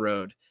State on the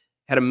road.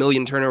 Had a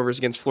million turnovers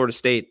against Florida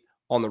State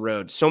on the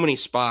road. So many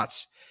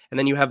spots. And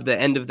then you have the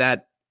end of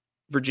that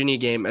Virginia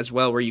game as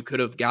well, where you could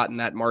have gotten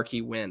that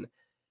marquee win.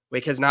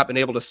 Wake has not been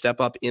able to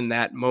step up in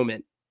that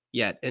moment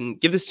yet. And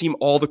give this team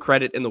all the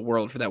credit in the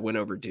world for that win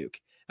over Duke.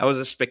 That was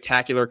a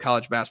spectacular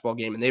college basketball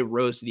game, and they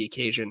rose to the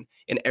occasion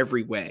in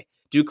every way.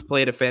 Duke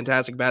played a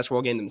fantastic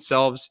basketball game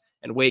themselves,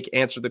 and Wake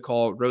answered the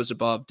call, rose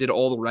above, did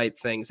all the right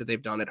things that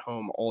they've done at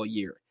home all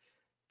year.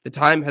 The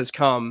time has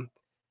come,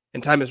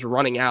 and time is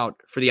running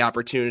out for the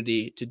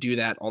opportunity to do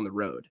that on the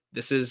road.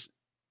 This is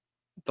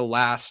the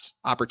last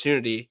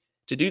opportunity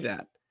to do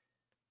that.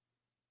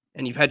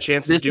 And you've had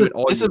chances to do it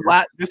all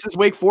year. This is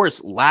Wake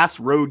Forest's last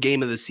road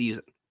game of the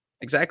season.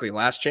 Exactly,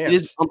 last chance. It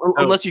is,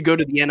 unless you go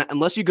to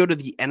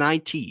the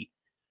NIT,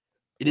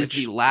 it is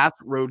the last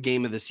road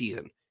game of the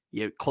season.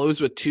 You close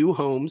with 2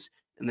 homes,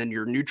 and then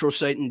your neutral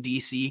site in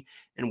DC,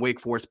 and Wake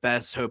Forest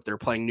best hope they're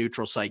playing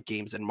neutral site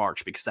games in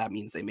March, because that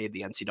means they made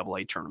the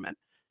NCAA tournament.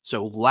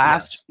 So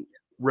last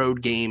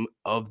road game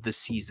of the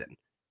season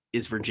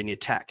is Virginia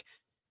Tech.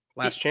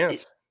 Last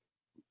chance.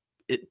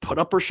 It put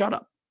up or shut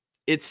up.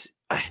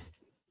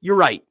 You're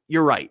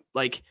right.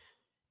 Like,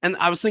 and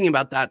I was thinking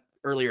about that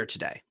earlier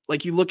today.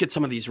 Like, you look at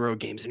some of these road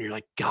games and you're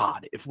like,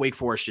 God, if Wake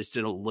Forest just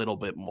did a little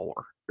bit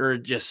more, or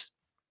just,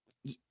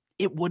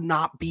 it would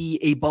not be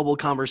a bubble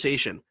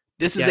conversation.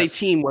 This is a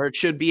team where it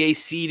should be a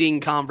seeding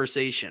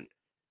conversation.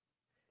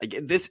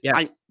 Like this,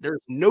 there's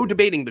no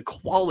debating the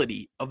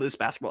quality of this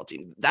basketball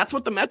team. That's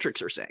what the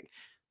metrics are saying.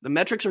 The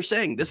metrics are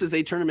saying this is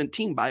a tournament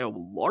team by a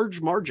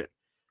large margin,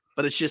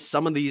 but it's just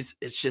some of these,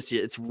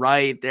 it's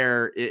right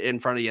there in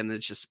front of you. And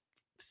it's just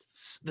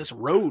this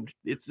road.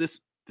 It's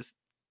this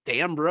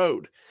damn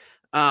road.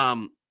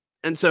 And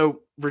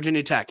so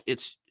Virginia Tech,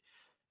 it's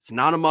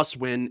not a must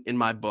win in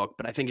my book,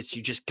 but I think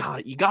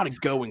you got to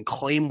go and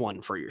claim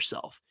one for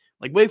yourself.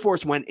 Like, Wake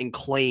Forest went and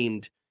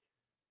claimed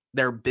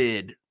their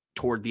bid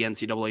toward the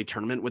NCAA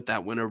tournament with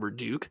that win over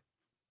Duke.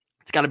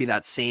 It's got to be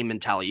that same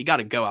mentality. You got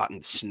to go out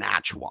and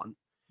snatch one.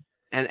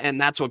 And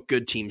that's what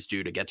good teams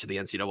do to get to the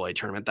NCAA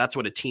tournament. That's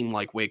what a team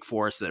like Wake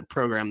Forest, that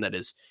program that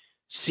has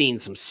seen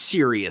some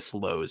serious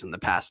lows in the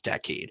past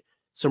decade,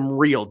 some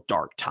real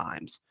dark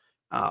times,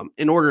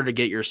 in order to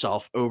get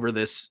yourself over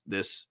this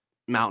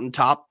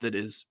mountaintop that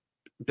has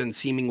been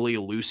seemingly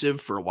elusive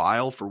for a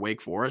while for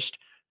Wake Forest,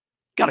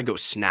 got to go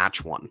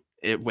snatch one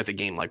with a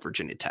game like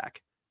Virginia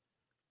Tech.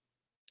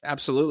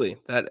 Absolutely.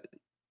 That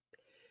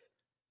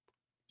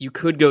you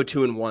could go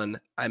 2-1.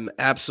 I'm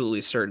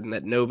absolutely certain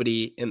that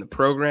nobody in the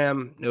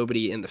program,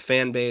 nobody in the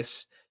fan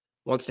base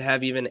wants to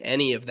have even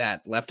any of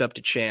that left up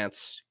to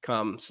chance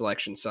come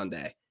Selection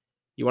Sunday.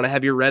 You want to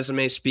have your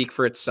resume speak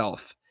for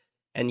itself.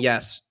 And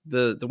yes,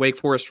 the Wake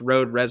Forest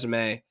road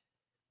resume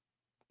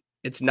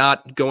It's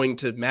not going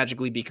to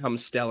magically become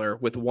stellar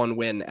with one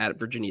win at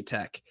Virginia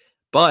Tech,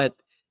 but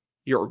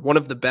you're one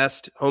of the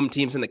best home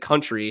teams in the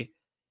country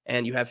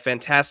and you have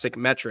fantastic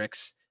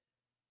metrics.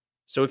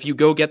 So if you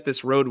go get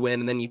this road win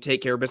and then you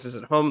take care of business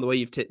at home the way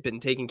you've been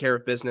taking care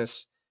of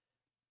business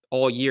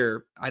all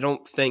year, I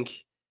don't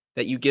think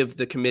that you give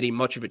the committee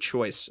much of a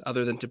choice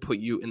other than to put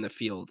you in the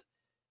field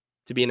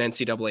to be an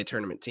NCAA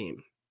tournament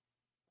team.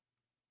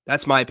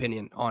 That's my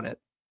opinion on it.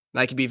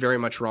 And I could be very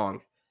much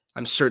wrong.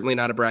 I'm certainly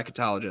not a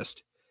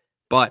bracketologist,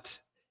 but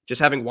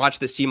just having watched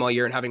this team all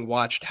year and having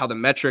watched how the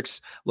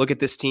metrics look at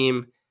this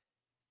team,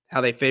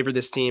 how they favor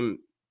this team,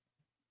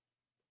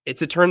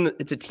 it's a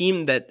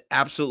team that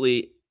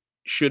absolutely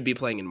should be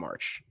playing in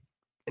March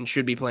and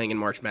should be playing in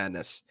March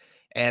Madness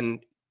and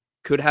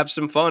could have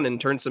some fun and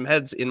turn some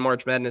heads in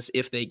March Madness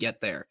if they get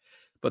there.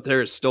 But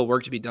there is still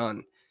work to be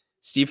done.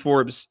 Steve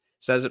Forbes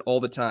says it all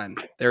the time.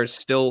 There is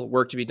still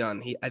work to be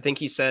done. I think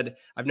he said,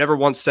 I've never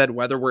once said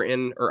whether we're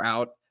in or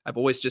out. I've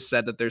always just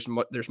said that there's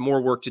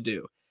more work to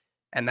do.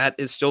 And that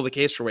is still the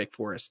case for Wake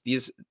Forest.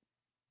 This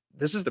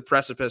is the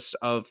precipice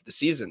of the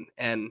season.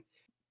 And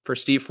for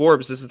Steve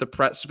Forbes, this is the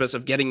precipice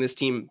of getting this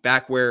team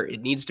back where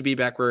it needs to be,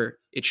 back where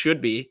it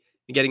should be,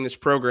 and getting this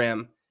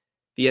program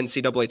the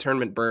NCAA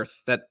tournament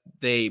berth that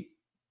they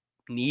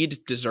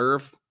need,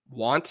 deserve,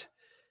 want.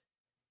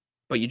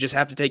 But you just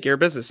have to take care of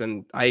business.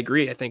 And I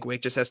agree. I think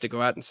Wake just has to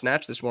go out and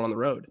snatch this one on the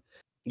road.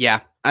 Yeah,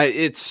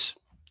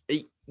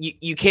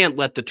 you can't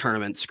let the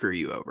tournament screw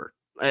you over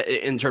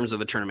in terms of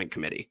the tournament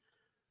committee.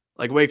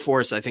 Like Wake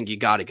Forest, I think you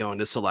got to go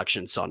into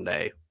Selection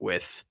Sunday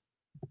with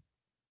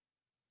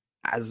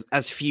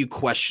as few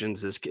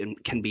questions as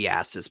can be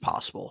asked as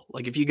possible.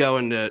 Like if you go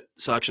into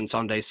Selection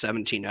Sunday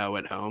 17-0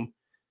 at home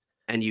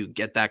and you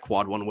get that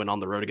quad one win on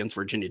the road against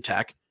Virginia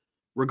Tech,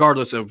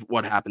 regardless of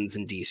what happens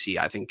in DC,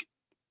 I think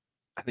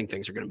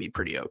things are going to be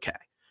pretty okay.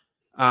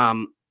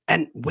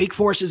 And Wake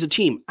Forest is a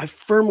team.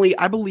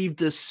 I believed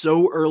this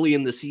so early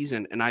in the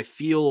season, and I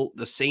feel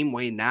the same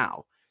way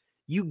now.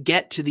 You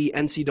get to the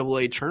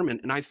NCAA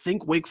tournament, and I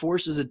think Wake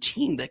Forest is a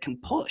team that can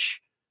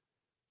push.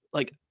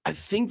 Like, I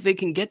think they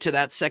can get to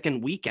that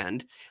second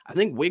weekend. I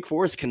think Wake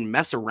Forest can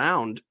mess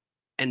around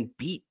and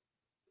beat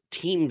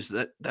teams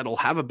that'll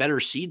have a better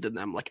seed than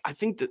them. Like, I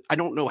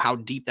don't know how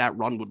deep that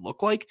run would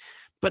look like,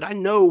 but I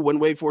know when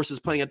Wake Forest is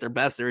playing at their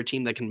best, they're a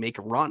team that can make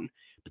a run,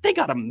 but they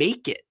got to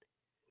make it.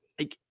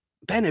 Like,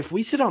 Ben, if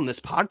we sit on this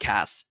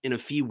podcast in a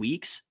few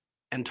weeks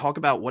and talk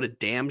about what a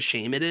damn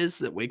shame it is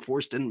that Wake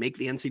Forest didn't make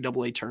the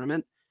NCAA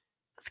tournament,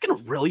 that's going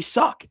to really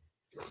suck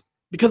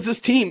because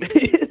this team,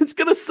 it's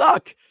going to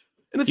suck.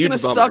 And it's going to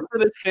suck for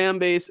this fan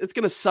base. It's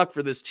going to suck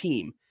for this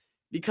team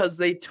because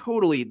they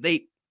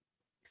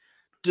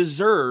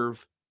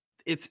deserve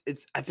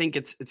I think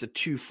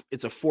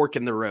it's a fork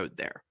in the road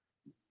there.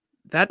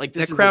 That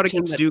crowd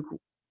against Duke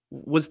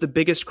was the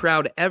biggest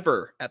crowd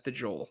ever at the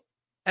Joel.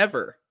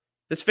 Ever.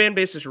 This fan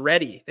base is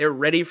ready. They're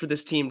ready for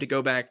this team to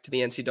go back to the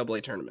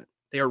NCAA tournament.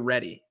 They are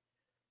ready.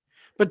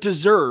 But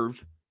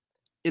deserve,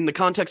 in the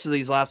context of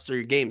these last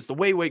 3 games, the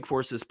way Wake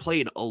Forest has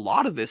played a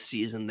lot of this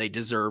season, they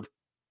deserve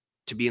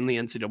to be in the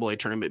NCAA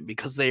tournament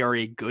because they are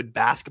a good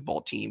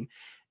basketball team.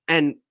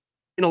 And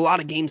in a lot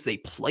of games, they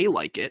play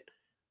like it.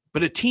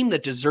 But a team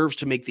that deserves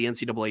to make the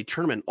NCAA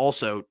tournament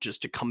also,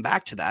 just to come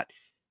back to that,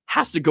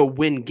 has to go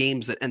win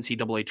games that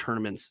NCAA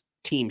tournaments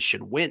teams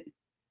should win.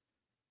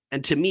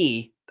 And to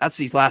me, that's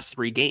these last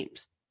 3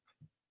 games.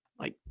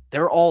 Like,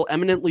 they're all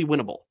eminently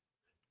winnable.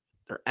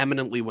 They're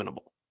eminently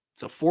winnable.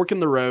 It's a fork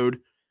in the road.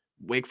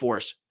 Wake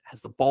Forest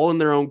has the ball in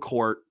their own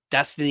court,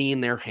 destiny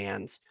in their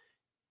hands.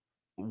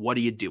 What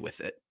do you do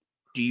with it?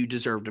 Do you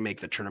deserve to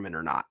make the tournament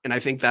or not? And I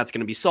think that's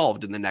going to be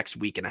solved in the next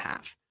week and a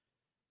half.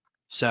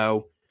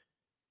 So,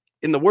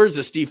 in the words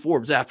of Steve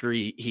Forbes, after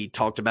he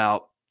talked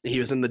about, he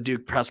was in the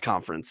Duke press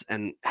conference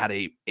and had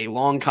a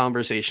long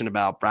conversation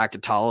about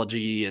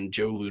bracketology and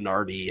Joe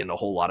Lunardi and a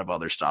whole lot of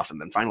other stuff.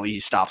 And then finally he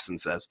stops and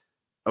says,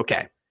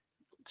 okay,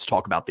 let's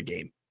talk about the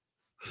game.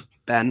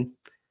 Ben,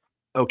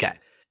 okay,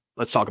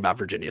 let's talk about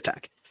Virginia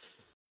Tech.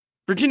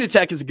 Virginia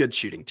Tech is a good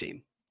shooting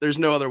team. There's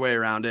no other way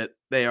around it.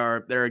 They're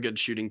a good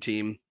shooting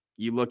team.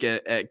 You look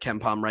at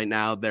KenPom right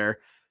now, they're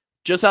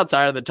just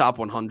outside of the top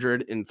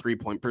 100 in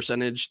 3-point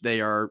percentage.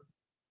 They are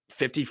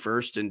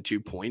 51st in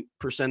 2-point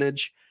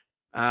percentage.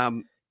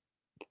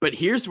 But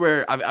here's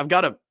where I've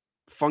got a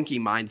funky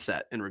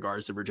mindset in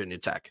regards to Virginia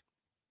Tech.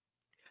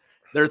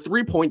 Their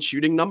 3-point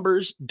shooting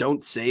numbers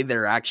don't say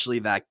they're actually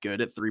that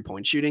good at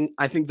 3-point shooting.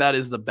 I think that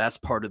is the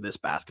best part of this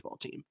basketball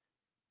team.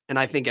 And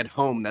I think at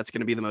home, that's going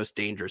to be the most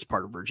dangerous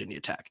part of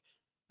Virginia Tech.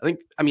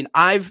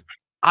 I've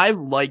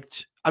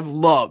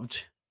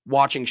loved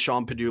watching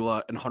Sean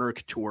Padula and Hunter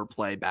Couture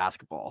play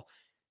basketball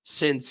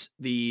since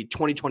the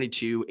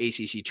 2022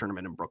 ACC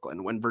tournament in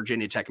Brooklyn, when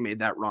Virginia Tech made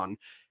that run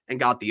and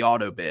got the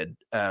auto bid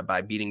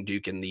by beating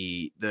Duke in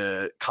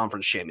the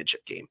conference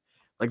championship game.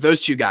 Like,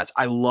 those two guys,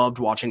 I loved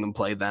watching them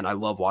play then. I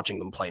love watching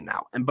them play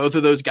now. And both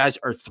of those guys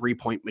are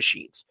 3-point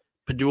machines.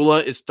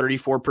 Padula is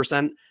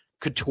 34%.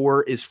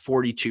 Couture is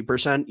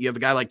 42%. You have a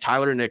guy like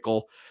Tyler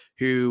Nickel,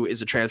 who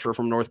is a transfer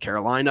from North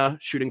Carolina,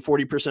 shooting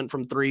 40%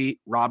 from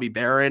three. Robbie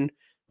Barron,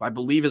 who I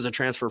believe is a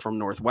transfer from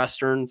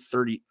Northwestern,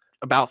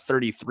 about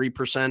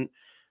 33%.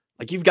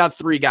 Like, you've got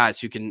three guys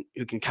who can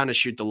kind of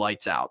shoot the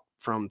lights out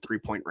from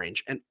 3-point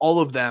range, and all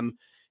of them.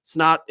 It's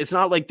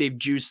not like they've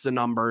juiced the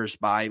numbers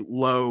by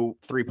low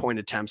 3-point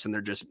attempts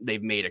and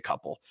they've made a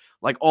couple.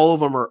 Like, all of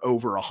them are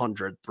over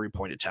 100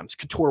 3-point attempts.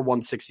 Couture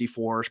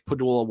 164,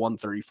 Padula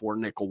 134,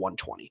 Nickel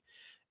 120.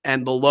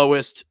 And the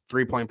lowest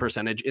 3-point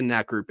percentage in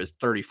that group is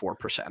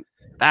 34%.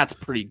 That's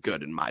pretty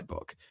good in my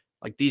book.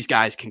 Like, these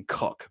guys can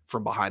cook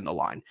from behind the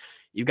line.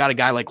 You've got a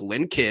guy like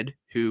Lynn Kidd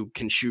who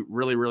can shoot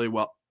really, really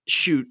well.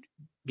 Shoot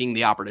being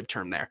the operative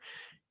term there.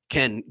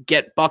 Can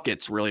get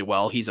buckets really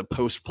well. He's a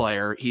post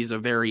player. He's a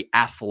very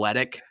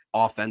athletic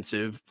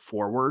offensive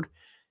forward.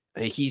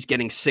 He's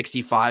getting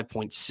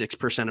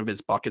 65.6% of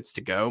his buckets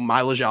to go.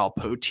 Milajal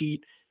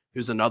Poteet,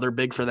 who's another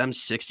big for them,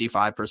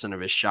 65%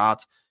 of his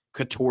shots.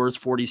 Couture's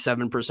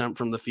 47%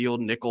 from the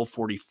field. Nickel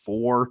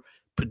 44.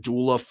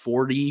 Padula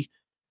 40.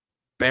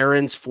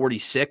 Barron's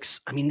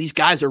 46. I mean, these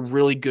guys are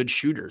really good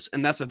shooters.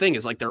 And that's the thing,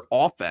 is like, their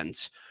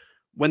offense,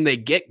 when they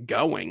get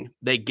going,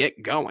 they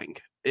get going.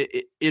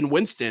 In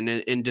Winston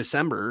in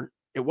December,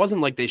 it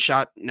wasn't like they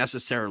shot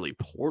necessarily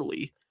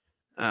poorly.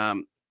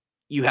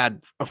 You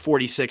had a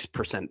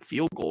 46%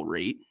 field goal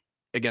rate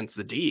against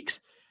the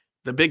Deacs.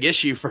 The big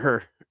issue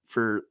for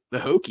the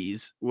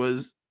Hokies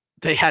was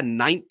they had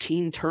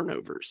 19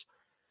 turnovers.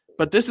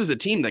 But this is a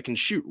team that can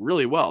shoot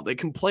really well. They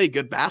can play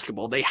good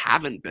basketball. They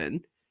haven't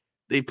been.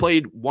 They've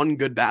played one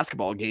good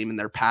basketball game in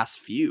their past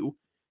few.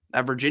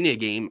 That Virginia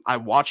game, I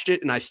watched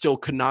it and I still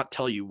could not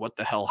tell you what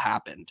the hell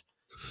happened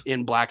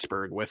in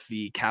Blacksburg with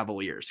the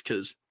Cavaliers,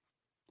 because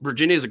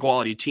Virginia is a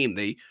quality team.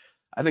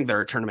 I think they're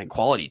a tournament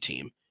quality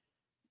team,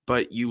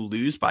 but you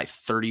lose by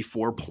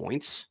 34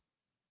 points.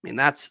 I mean,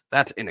 that's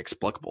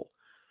inexplicable.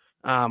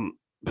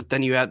 But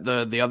then you had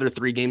the other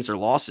three games are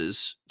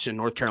losses to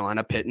North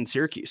Carolina, Pitt, and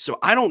Syracuse. So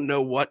I don't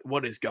know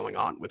what is going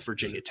on with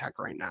Virginia Tech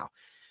right now.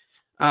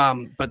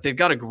 But they've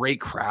got a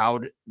great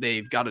crowd.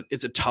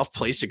 It's a tough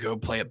place to go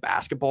play a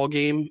basketball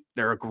game.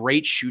 They're a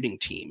great shooting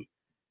team.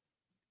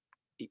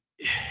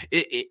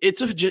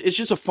 It's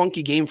just a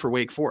funky game for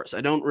Wake Forest.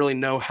 I don't really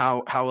know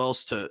how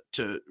else to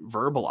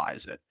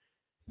verbalize it,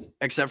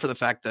 except for the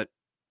fact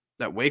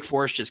that Wake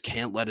Forest just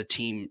can't let a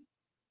team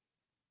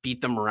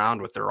beat them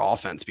around with their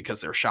offense because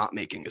their shot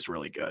making is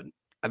really good.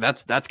 And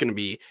that's going to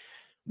be,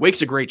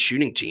 Wake's a great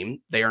shooting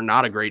team. They are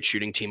not a great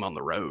shooting team on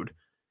the road.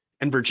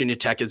 And Virginia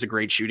Tech is a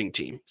great shooting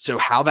team. So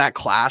how that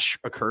clash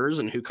occurs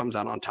and who comes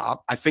out on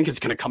top, I think it's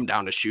going to come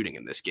down to shooting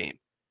in this game.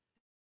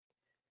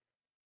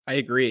 I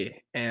agree.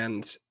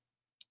 And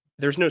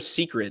there's no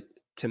secret,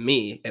 to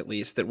me at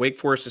least, that Wake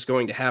Forest is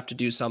going to have to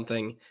do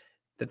something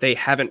that they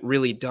haven't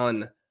really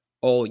done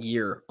all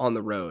year on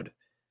the road,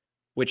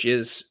 which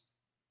is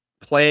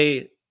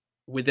play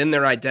within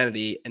their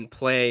identity and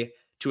play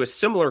to a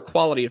similar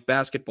quality of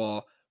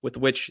basketball with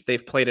which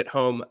they've played at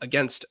home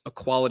against a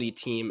quality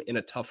team in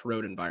a tough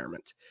road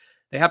environment.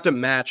 They have to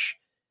match,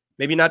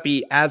 maybe not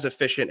be as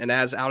efficient and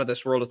as out of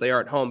this world as they are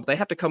at home, but they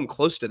have to come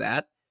close to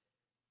that.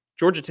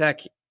 Georgia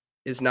Tech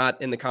is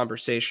not in the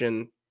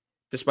conversation.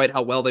 Despite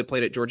how well they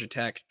played at Georgia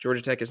Tech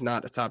is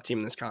not a top team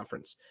in this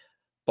conference.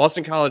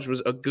 Boston College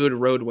was a good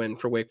road win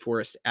for Wake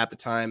Forest at the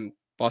time.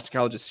 Boston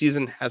College's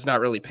season has not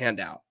really panned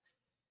out.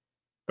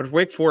 But for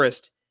Wake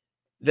Forest,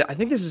 I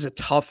think this is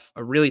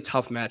a really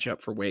tough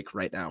matchup for Wake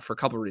right now for a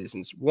couple of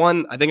reasons.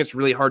 One, I think it's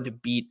really hard to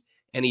beat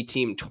any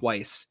team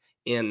twice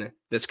in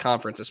this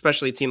conference,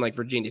 especially a team like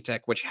Virginia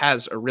Tech, which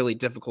has a really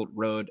difficult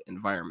road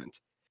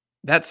environment.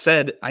 That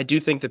said, I do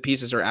think the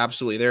pieces are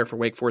absolutely there for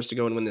Wake Forest to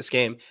go and win this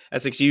game.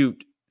 Essex, you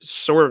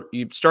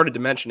started to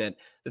mention it,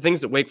 the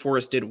things that Wake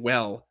Forest did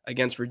well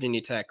against Virginia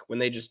Tech when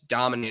they just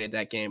dominated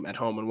that game at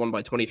home and won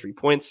by 23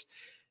 points.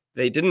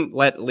 They didn't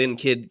let Lynn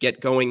Kidd get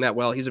going that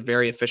well. He's a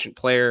very efficient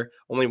player,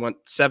 only went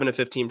 7 of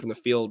 15 from the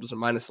field, was a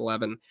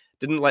 -11.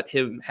 Didn't let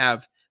him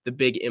have the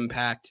big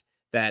impact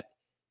that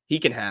he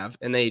can have,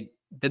 and they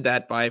did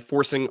that by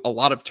forcing a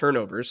lot of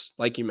turnovers,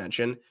 like you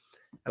mentioned.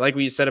 I like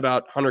what you said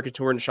about Hunter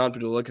Couture and Sean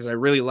Padula, because I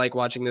really like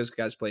watching those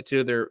guys play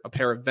too. They're a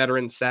pair of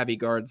veteran, savvy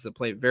guards that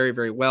play very,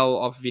 very well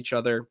off of each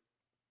other.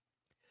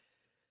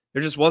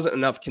 There just wasn't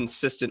enough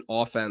consistent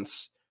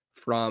offense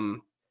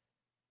from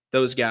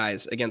those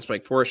guys against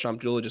Wake Forest. Sean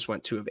Padula just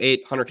went 2 of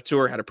 8. Hunter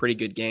Couture had a pretty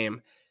good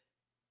game.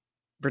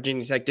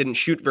 Virginia Tech didn't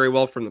shoot very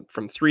well from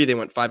 3. They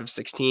went 5 of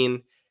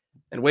 16.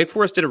 And Wake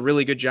Forest did a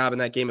really good job in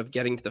that game of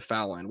getting to the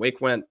foul line. Wake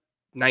went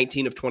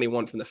 19 of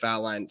 21 from the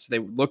foul line. So they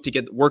looked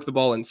to work the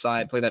ball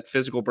inside, play that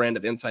physical brand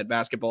of inside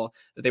basketball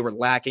that they were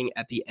lacking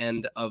at the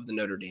end of the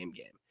Notre Dame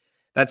game.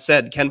 That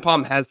said, Ken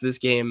Pom has this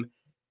game.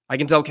 I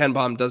can tell Ken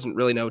Pom doesn't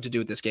really know what to do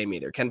with this game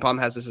either. Ken Pom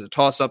has this as a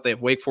toss-up. They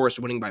have Wake Forest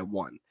winning by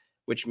 1,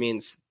 which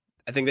means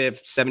I think they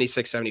have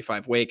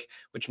 76-75 Wake,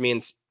 which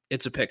means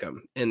it's a pick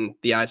 'em in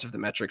the eyes of the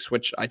metrics,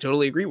 which I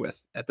totally agree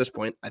with at this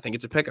point. I think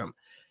it's a pick 'em.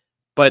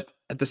 But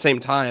at the same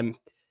time,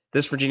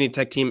 this Virginia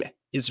Tech team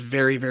is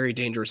very, very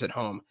dangerous at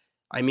home.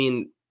 I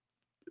mean,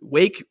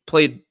 Wake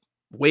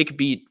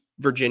beat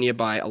Virginia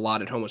by a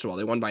lot at home as well.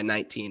 They won by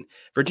 19.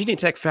 Virginia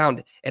Tech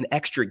found an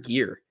extra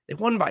gear. They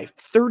won by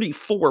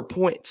 34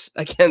 points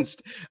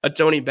against a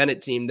Tony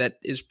Bennett team that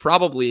is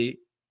probably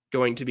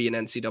going to be an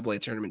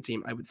NCAA tournament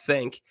team, I would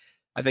think.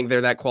 I think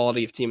they're that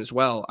quality of team as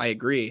well. I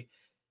agree.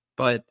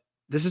 But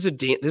this is a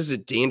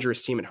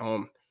dangerous team at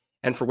home.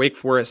 And for Wake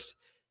Forest,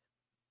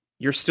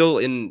 you're still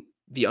in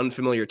the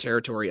unfamiliar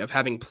territory of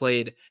having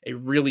played a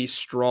really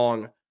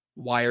strong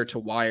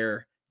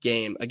wire-to-wire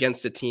game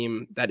against a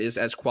team that is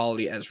as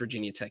quality as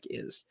Virginia Tech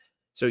is.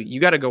 So you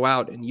got to go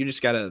out and you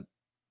just got to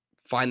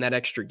find that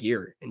extra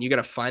gear, and you got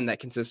to find that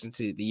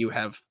consistency that you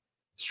have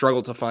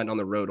struggled to find on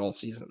the road all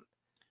season.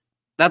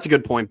 That's a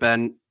good point,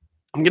 Ben.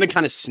 I'm going to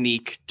kind of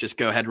just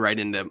go ahead right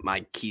into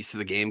my keys to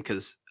the game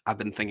because I've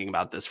been thinking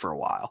about this for a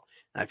while.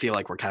 And I feel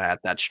like we're kind of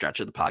at that stretch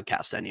of the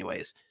podcast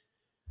anyways.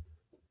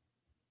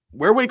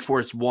 Where Wake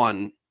Forest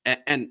won,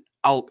 and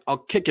I'll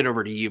kick it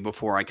over to you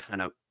before I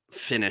kind of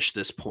finish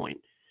this point.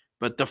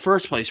 But the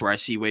first place where I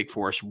see Wake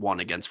Forest won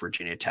against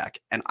Virginia Tech,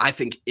 and I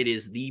think it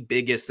is the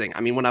biggest thing.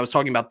 I mean, when I was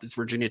talking about this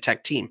Virginia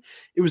Tech team,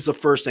 it was the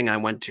first thing I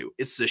went to.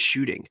 It's the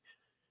shooting.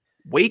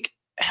 Wake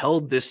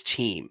held this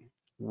team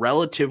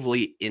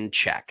relatively in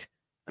check.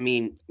 I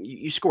mean,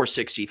 you score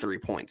 63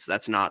 points.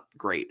 That's not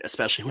great,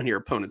 especially when your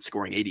opponent's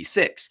scoring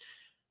 86.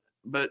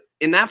 But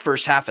in that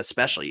first half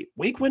especially,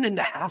 Wake went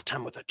into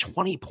halftime with a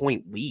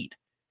 20-point lead.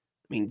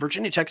 I mean,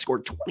 Virginia Tech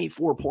scored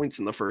 24 points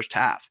in the first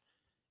half.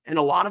 And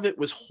a lot of it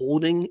was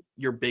holding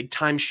your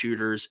big-time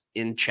shooters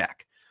in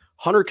check.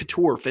 Hunter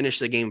Couture finished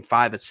the game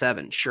 5 of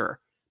 7,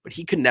 sure, but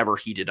he could never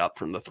heat it up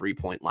from the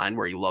three-point line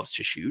where he loves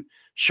to shoot.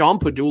 Sean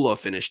Padula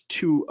finished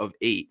 2 of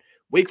 8.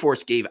 Wake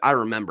Forest gave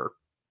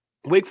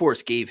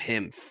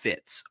him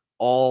fits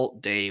all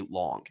day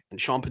long. And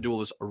Sean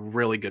Padula is a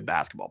really good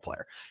basketball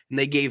player. And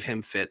they gave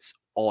him fits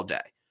all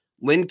day.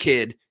 Lynn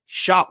Kidd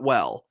shot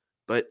well,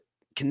 but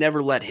can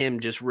never let him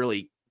just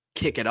really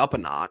kick it up a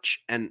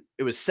notch. And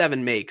it was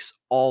 7 makes,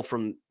 all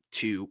from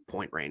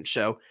 2-point range.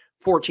 So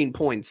 14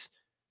 points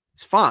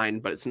is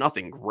fine, but it's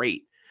nothing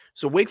great.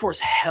 So Wake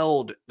Forest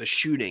held the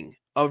shooting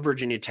of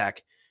Virginia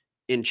Tech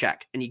in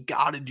check. And you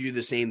got to do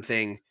the same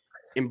thing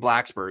in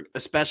Blacksburg,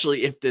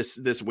 especially if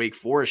this Wake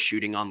Forest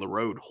shooting on the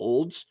road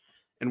holds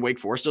and Wake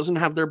Forest doesn't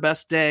have their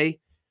best day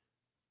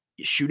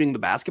shooting the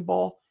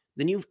basketball,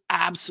 then you've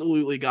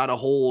absolutely got to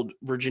hold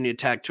Virginia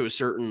Tech to a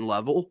certain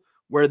level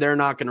where they're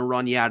not going to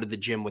run you out of the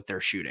gym with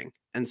their shooting.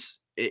 And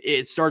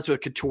it starts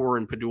with Couture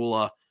and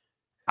Padula.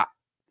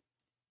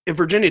 If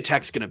Virginia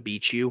Tech's going to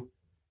beat you,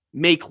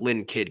 make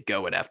Lynn Kidd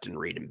go at Efton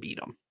Reed and beat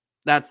them.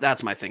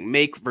 That's my thing.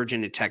 Make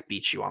Virginia Tech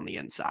beat you on the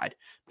inside,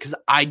 because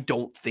I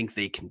don't think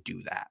they can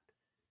do that.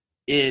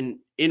 In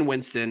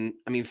Winston,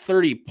 I mean,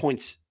 30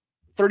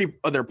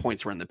 of their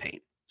points were in the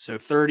paint. So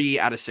 30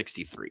 out of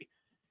 63.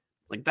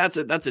 Like that's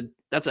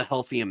a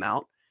healthy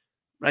amount.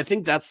 But I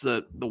think that's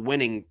the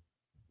winning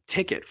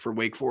ticket for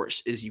Wake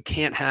Forest is you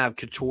can't have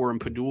Couture and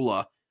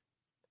Padula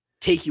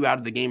take you out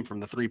of the game from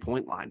the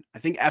 3-point line. I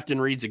think Efton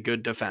Reed's a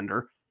good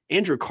defender.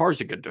 Andrew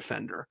Carr's a good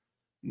defender.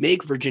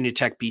 Make Virginia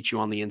Tech beat you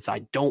on the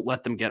inside. Don't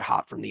let them get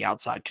hot from the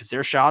outside, because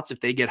their shots, if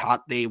they get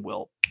hot, they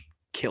will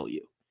kill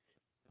you.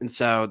 And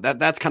so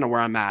that's kind of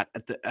where I'm at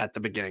the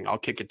beginning. I'll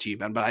kick it to you,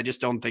 Ben, but I just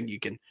don't think you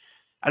can.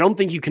 I don't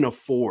think you can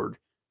afford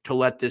to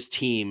let this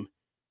team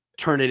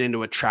turn it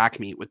into a track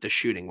meet with the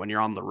shooting when you're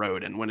on the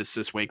road and when it's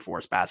this Wake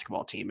Forest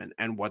basketball team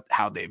and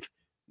how they've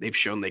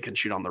shown they can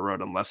shoot on the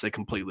road unless they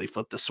completely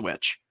flip the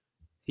switch.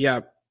 Yeah,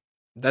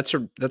 that's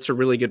a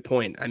really good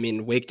point. I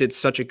mean, Wake did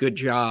such a good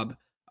job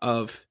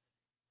of.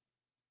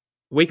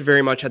 Wake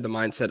very much had the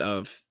mindset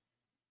of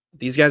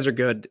these guys are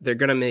good. They're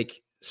going to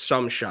make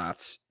some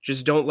shots.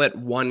 Just don't let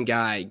one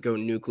guy go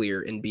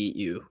nuclear and beat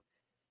you.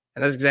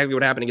 And that's exactly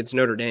what happened against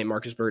Notre Dame.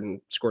 Marcus Burton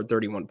scored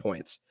 31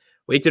 points.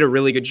 Wake did a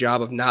really good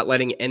job of not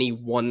letting any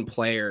one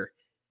player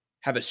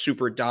have a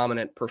super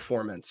dominant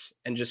performance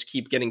and just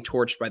keep getting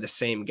torched by the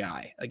same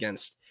guy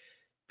against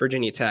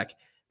Virginia Tech.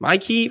 My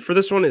key for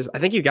this one is I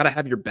think you got to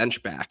have your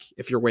bench back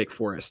if you're Wake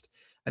Forest.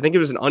 I think it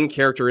was an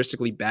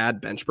uncharacteristically bad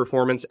bench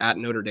performance at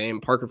Notre Dame.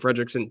 Parker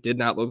Fredrickson did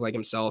not look like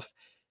himself.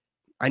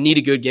 I need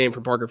a good game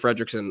from Parker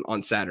Fredrickson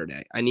on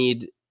Saturday. I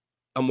need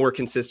a more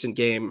consistent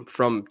game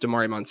from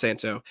Damari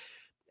Monsanto.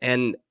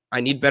 And I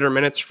need better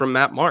minutes from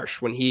Matt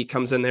Marsh when he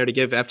comes in there to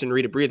give Efton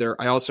Reed a breather.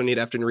 I also need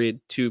Efton Reed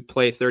to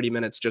play 30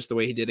 minutes just the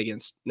way he did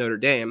against Notre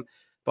Dame.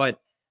 But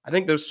I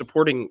think those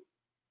supporting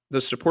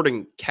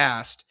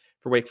cast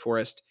for Wake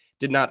Forest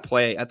did not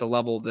play at the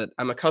level that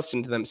I'm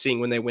accustomed to them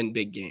seeing when they win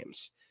big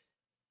games.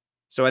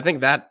 So I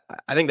think that's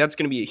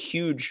going to be a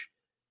huge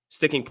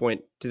sticking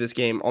point to this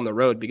game on the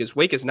road, because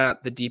Wake is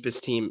not the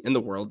deepest team in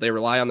the world. They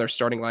rely on their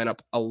starting lineup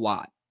a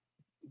lot.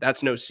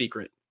 That's no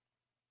secret.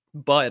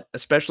 But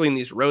especially in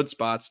these road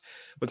spots,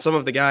 when some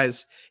of the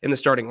guys in the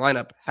starting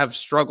lineup have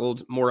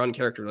struggled more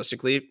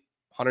uncharacteristically,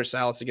 Hunter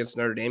Salas against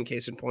Notre Dame,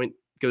 case in point,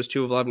 goes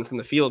 2 of 11 from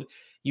the field.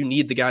 You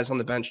need the guys on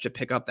the bench to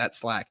pick up that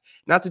slack,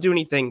 not to do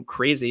anything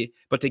crazy,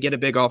 but to get a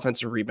big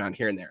offensive rebound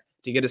here and there,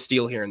 to get a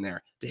steal here and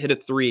there, to hit a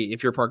 3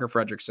 if you're Parker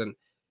Fredrickson.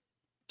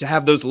 to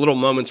have those little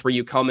moments where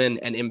you come in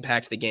and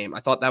impact the game.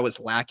 I thought that was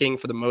lacking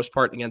for the most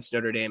part against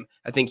Notre Dame.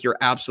 I think you're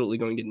absolutely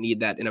going to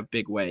need that in a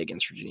big way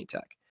against Virginia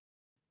Tech.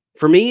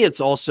 For me, it's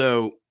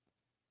also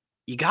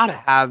you got to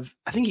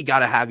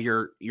have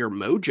your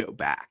mojo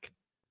back.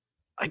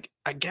 Like,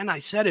 again, I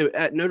said it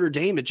at Notre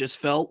Dame, it just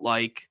felt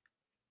like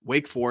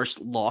Wake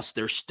Forest lost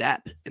their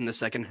step in the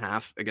second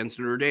half against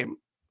Notre Dame.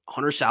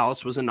 Hunter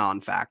Salas was a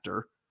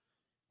non-factor.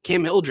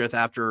 Cam Hildreth,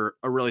 after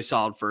a really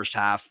solid first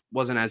half,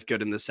 wasn't as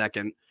good in the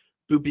second.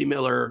 Boopy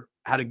Miller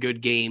had a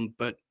good game,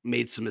 but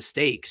made some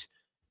mistakes.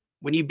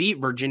 When you beat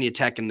Virginia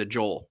Tech in the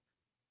Joel,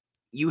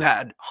 you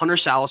had Hunter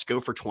Salas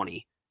go for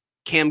 20,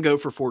 Cam go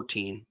for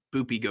 14,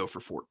 Boopy go for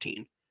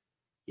 14.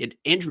 You had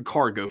Andrew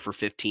Carr go for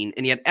 15,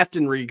 and you had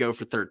Efton Reed go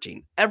for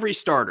 13. Every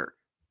starter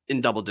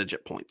in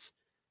double-digit points.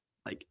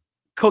 Like,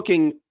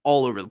 cooking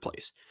all over the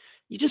place.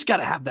 You just got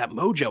to have that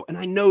mojo. And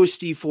I know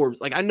Steve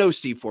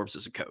Forbes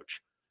is a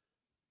coach.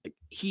 Like,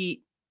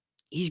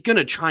 he's going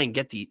to try and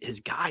get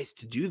his guys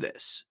to do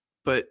this.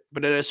 But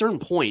at a certain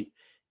point,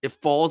 it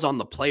falls on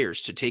the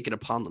players to take it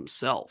upon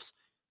themselves.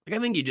 Like,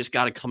 I think you just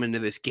got to come into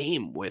this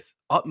game with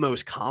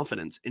utmost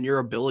confidence in your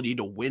ability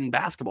to win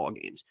basketball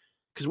games.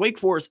 Because Wake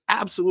Forest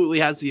absolutely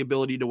has the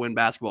ability to win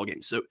basketball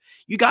games. So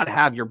you got to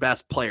have your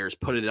best players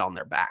put it on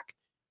their back.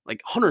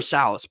 Like, Hunter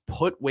Salas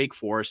put Wake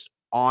Forest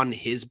on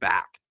his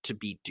back to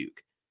beat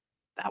Duke.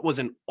 That was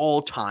an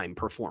all-time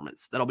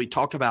performance that'll be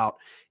talked about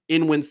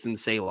in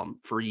Winston-Salem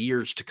for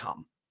years to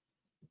come.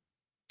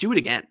 Do it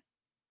again.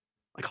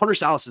 Like, Hunter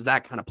Salas is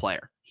that kind of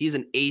player. He's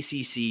an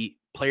ACC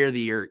Player of the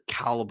Year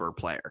caliber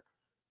player.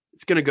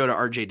 It's going to go to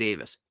RJ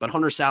Davis, but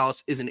Hunter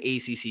Salas is an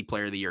ACC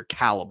Player of the Year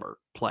caliber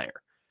player.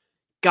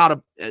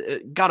 Gotta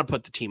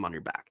put the team on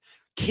your back.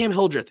 Cam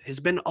Hildreth has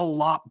been a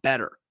lot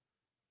better.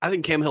 I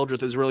think Cam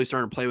Hildreth is really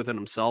starting to play within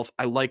himself.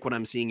 I like what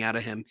I'm seeing out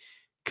of him.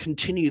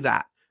 Continue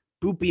that.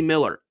 Boopy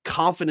Miller,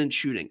 confident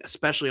shooting,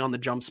 especially on the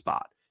jump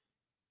spot.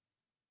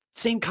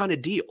 Same kind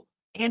of deal.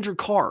 Andrew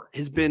Carr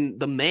has been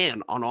the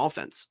man on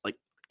offense. Like,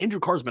 Andrew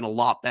Carr's been a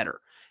lot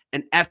better.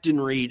 And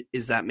Efton Reed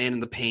is that man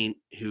in the paint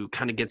who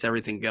kind of gets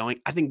everything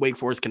going. I think Wake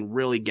Forest can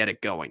really get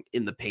it going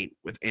in the paint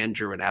with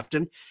Andrew and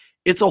Efton.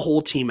 It's a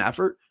whole team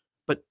effort,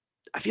 but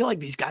I feel like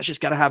these guys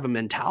just got to have a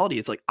mentality.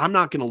 It's like, I'm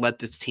not going to let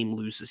this team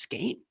lose this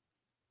game.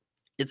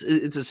 It's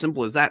as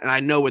simple as that. And I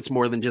know it's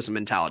more than just a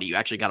mentality. You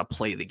actually got to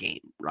play the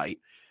game, right?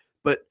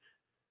 But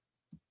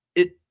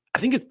I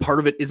think it's part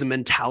of it is a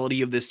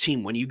mentality of this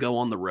team when you go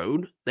on the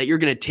road that you're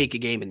going to take a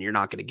game and you're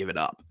not going to give it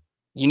up.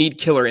 You need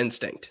killer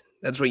instinct.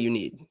 That's what you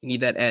need. You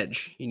need that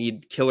edge. You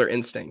need killer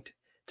instinct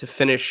to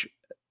finish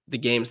the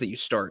games that you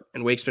start.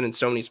 And Wake's been in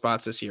so many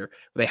spots this year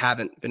where they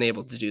haven't been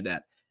able to do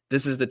that.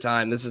 This is the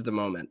time. This is the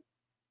moment.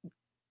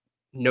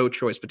 No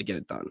choice but to get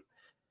it done.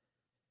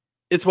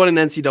 It's what an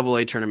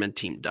NCAA tournament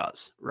team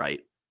does, right?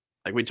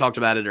 Like we talked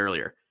about it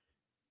earlier.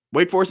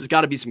 Wake Forest has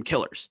got to be some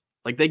killers.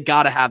 Like, they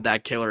got to have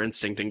that killer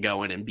instinct and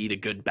go in and beat a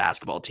good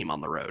basketball team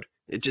on the road.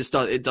 It just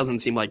it doesn't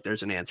seem like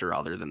there's an answer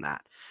other than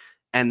that.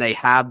 And they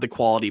have the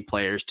quality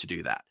players to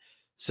do that.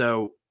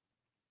 So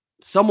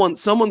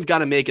someone's got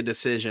to make a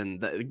decision,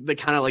 the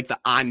kind of like the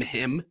I'm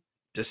him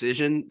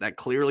decision that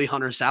clearly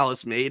Hunter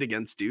Salas made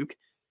against Duke.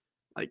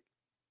 Like,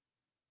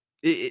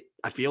 I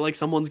feel like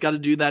someone's got to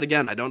do that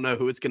again. I don't know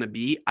who it's going to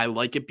be. I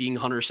like it being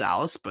Hunter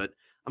Salas, but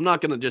I'm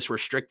not going to just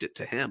restrict it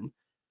to him.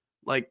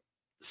 Like,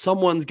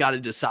 someone's got to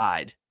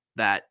decide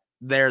that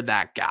they're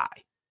that guy.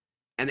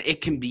 And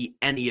it can be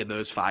any of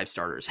those five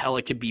starters. Hell,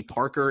 it could be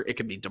Parker. It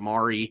could be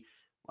Damari.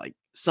 Like,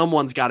 I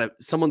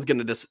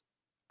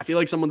feel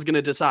like someone's going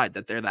to decide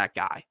that they're that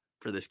guy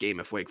for this game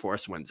if Wake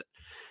Forest wins it.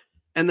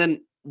 And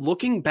then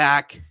looking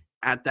back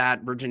at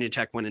that Virginia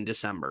Tech win in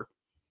December,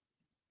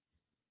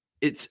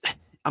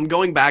 I'm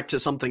going back to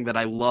something that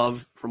I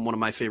love from one of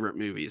my favorite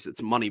movies.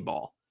 It's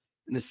Moneyball.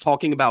 And it's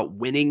talking about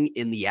winning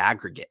in the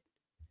aggregate.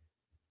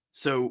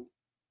 So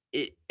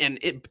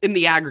in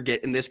the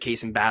aggregate, in this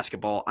case in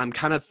basketball, I'm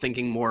kind of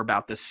thinking more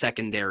about the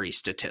secondary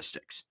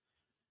statistics.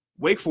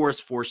 Wake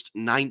Forest forced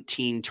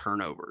 19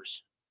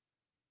 turnovers,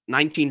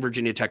 19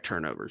 Virginia Tech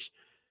turnovers,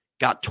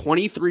 got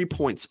 23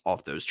 points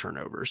off those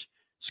turnovers,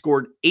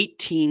 scored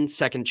 18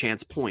 second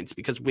chance points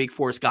because Wake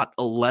Forest got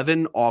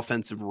 11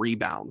 offensive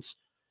rebounds,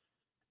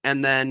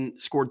 and then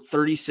scored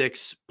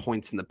 36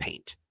 points in the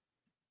paint.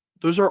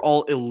 Those are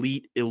all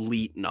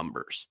elite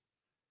numbers.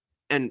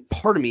 And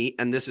part of me,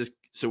 and this is,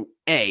 so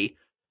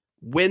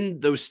win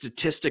those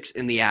statistics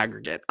in the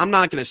aggregate. I'm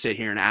not going to sit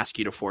here and ask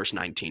you to force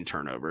 19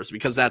 turnovers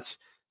because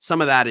some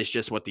of that is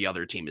just what the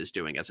other team is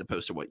doing as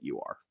opposed to what you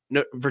are.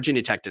 No,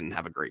 Virginia Tech didn't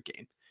have a great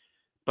game,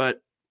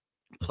 but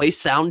play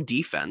sound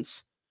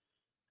defense,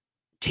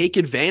 take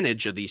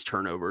advantage of these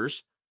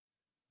turnovers.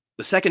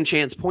 The second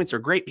chance points are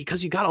great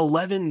because you got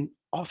 11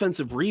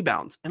 offensive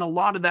rebounds, and a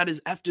lot of that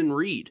is Efton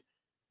Reed.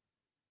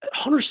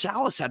 Hunter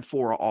Salas had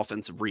 4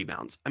 offensive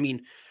rebounds. I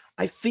mean,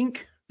 I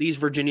think these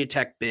Virginia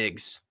Tech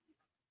bigs,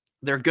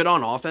 they're good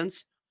on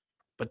offense,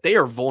 but they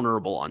are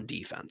vulnerable on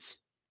defense.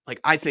 Like,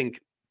 I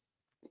think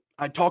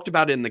I talked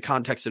about it in the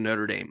context of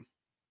Notre Dame.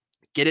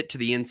 Get it to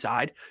the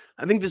inside.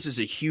 I think this is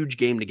a huge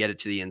game to get it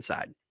to the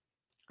inside.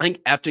 I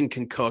think Efton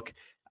can cook.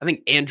 I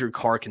think Andrew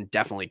Carr can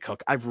definitely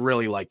cook. I've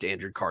really liked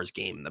Andrew Carr's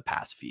game in the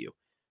past few.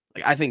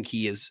 Like, I think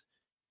he's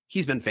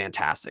been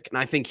fantastic. And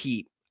I think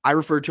I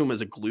refer to him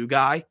as a glue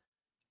guy.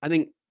 I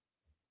think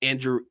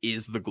Andrew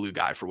is the glue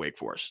guy for Wake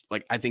Forest.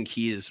 Like, I think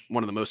he is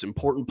one of the most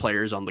important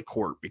players on the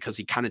court because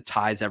he kind of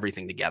ties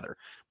everything together.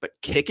 But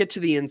kick it to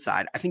the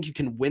inside. I think you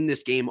can win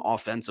this game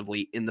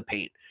offensively in the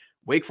paint.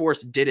 Wake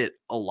Forest did it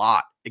a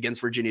lot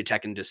against Virginia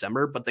Tech in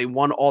December, but they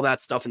won all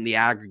that stuff in the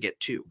aggregate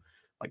too.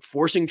 Like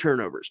forcing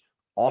turnovers,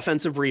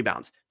 offensive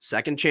rebounds,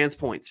 second chance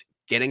points,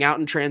 getting out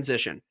in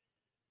transition,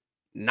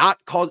 not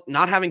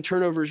having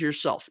turnovers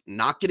yourself,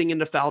 not getting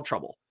into foul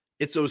trouble.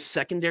 It's those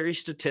secondary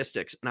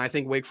statistics. And I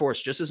think Wake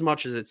Forest, just as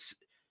much as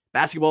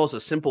basketball is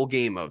a simple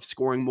game of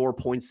scoring more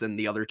points than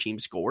the other team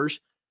scores,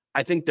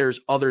 I think there's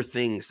other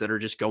things that are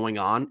just going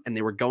on, and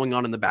they were going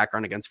on in the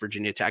background against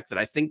Virginia Tech that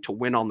I think to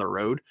win on the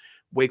road,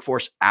 Wake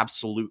Forest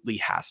absolutely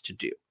has to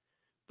do.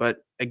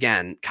 But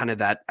again, kind of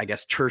that, I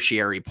guess,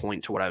 tertiary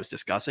point to what I was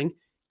discussing,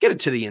 get it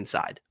to the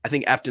inside. I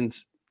think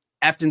Efton's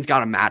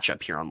got a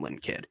matchup here on Lynn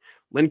Kidd.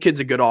 Lynn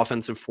Kidd's a good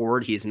offensive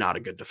forward. He's not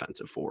a good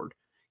defensive forward.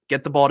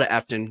 Get the ball to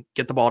Efton,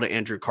 get the ball to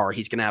Andrew Carr.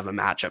 He's going to have a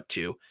matchup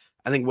too.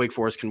 I think Wake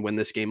Forest can win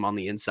this game on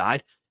the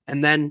inside.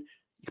 And then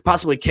you could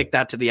possibly kick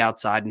that to the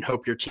outside and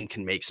hope your team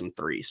can make some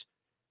threes.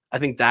 I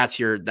think that's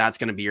going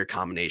to be your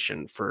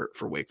combination for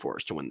Wake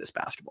Forest to win this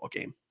basketball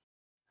game.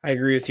 I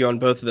agree with you on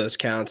both of those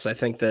counts. I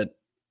think that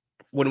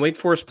when Wake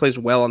Forest plays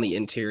well on the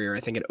interior,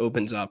 I think it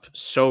opens up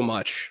so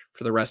much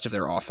for the rest of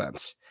their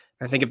offense.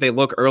 I think if they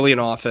look early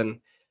and often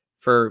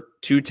for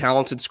two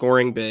talented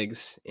scoring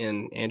bigs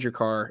in Andrew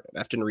Carr,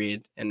 Efton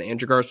Reed, and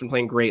Andrew Carr's been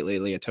playing great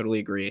lately. I totally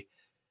agree.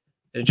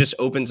 It just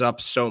opens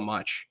up so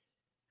much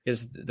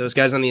because those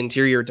guys on the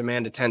interior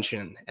demand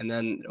attention, and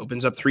then it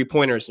opens up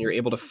 3-pointers and you're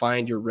able to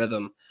find your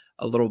rhythm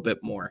a little bit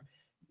more.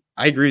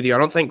 I agree with you. I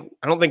don't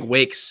think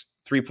Wake's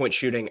 3-point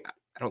shooting,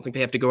 I don't think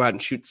they have to go out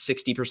and shoot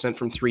 60%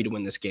 from 3 to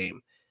win this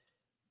game.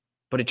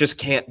 But it just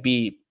can't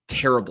be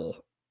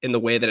terrible in the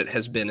way that it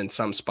has been in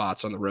some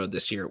spots on the road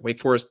this year. Wake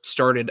Forest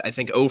started, I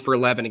think, 0 for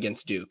 11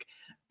 against Duke.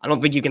 I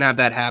don't think you can have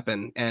that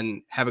happen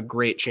and have a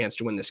great chance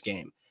to win this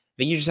game. I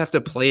think you just have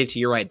to play to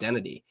your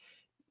identity.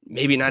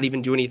 Maybe not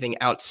even do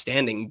anything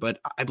outstanding, but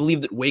I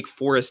believe that Wake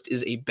Forest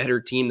is a better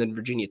team than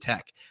Virginia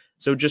Tech.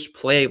 So just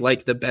play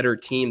like the better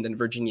team than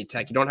Virginia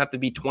Tech. You don't have to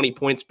be 20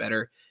 points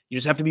better. You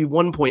just have to be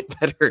 1 point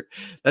better.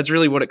 That's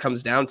really what it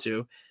comes down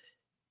to.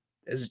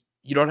 Is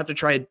you don't have to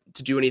try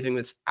to do anything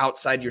that's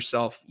outside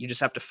yourself. You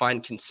just have to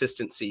find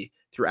consistency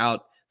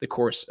throughout the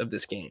course of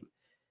this game.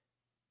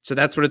 So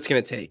that's what it's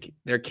going to take.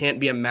 There can't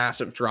be a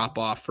massive drop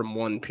off from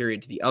one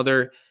period to the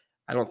other.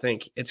 I don't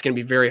think it's going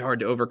to be very hard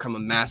to overcome a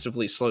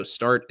massively slow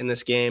start in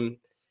this game.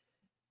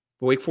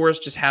 But Wake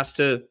Forest just has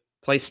to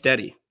play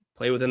steady,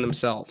 play within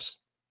themselves.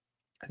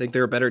 I think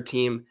they're a better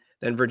team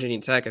than Virginia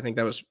Tech. I think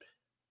that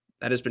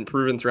has been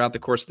proven throughout the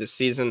course of this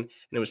season, and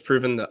it was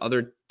proven the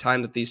other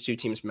time that these two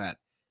teams met.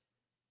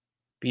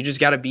 But you just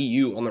got to be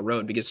you on the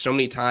road, because so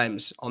many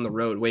times on the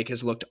road, Wake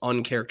has looked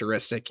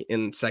uncharacteristic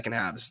in second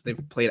halves.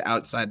 They've played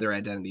outside their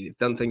identity. They've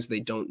done things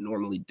they don't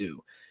normally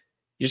do.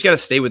 You just got to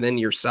stay within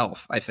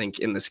yourself, I think,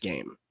 in this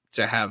game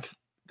to have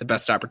the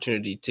best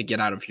opportunity to get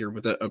out of here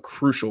with a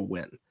crucial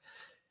win.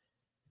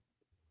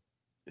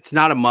 It's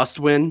not a must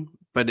win,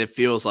 but it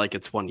feels like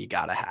it's one you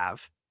got to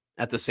have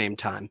at the same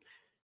time.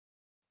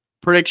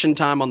 Prediction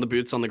time on the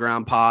Boots on the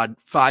Ground pod,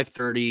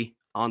 5:30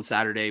 on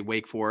Saturday,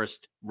 Wake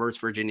Forest versus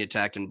Virginia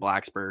Tech in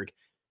Blacksburg.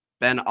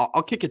 Ben,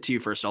 I'll kick it to you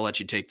first. I'll let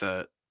you take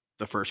the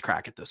first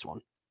crack at this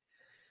one.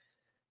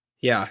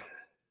 Yeah.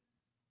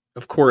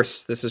 Of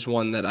course, this is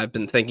one that I've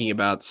been thinking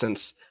about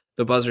since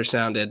the buzzer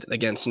sounded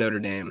against Notre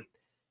Dame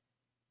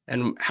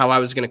and how I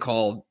was going to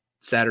call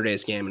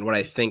Saturday's game and what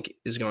I think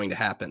is going to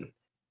happen.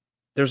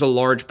 There's a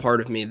large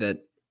part of me that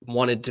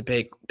wanted to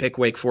pick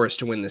Wake Forest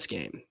to win this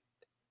game.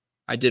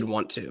 I did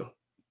want to,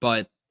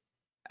 but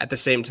at the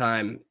same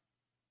time,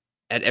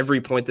 at every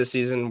point this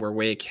season where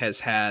Wake has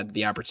had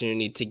the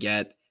opportunity to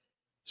get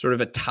sort of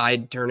a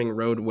tide-turning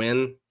road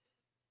win,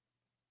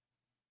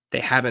 they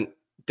haven't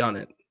done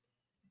it.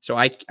 So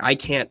I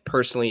can't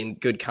personally, in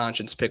good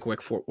conscience, pick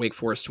Wake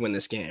Forest to win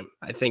this game.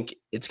 I think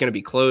it's going to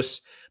be close,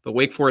 but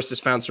Wake Forest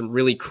has found some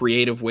really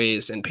creative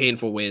ways and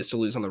painful ways to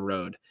lose on the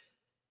road.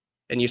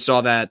 And you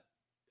saw that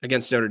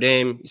against Notre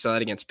Dame. You saw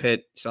that against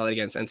Pitt. You saw that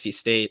against NC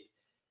State.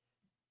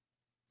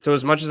 So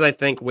as much as I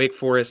think Wake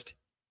Forest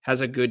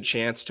has a good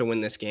chance to win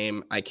this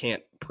game, I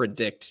can't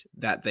predict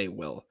that they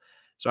will.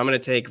 So I'm going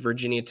to take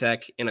Virginia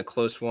Tech in a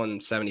close one,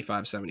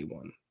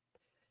 75-71.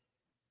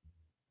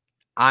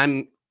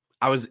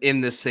 I was in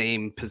the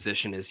same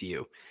position as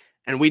you.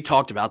 And we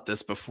talked about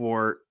this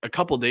before a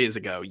couple days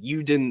ago.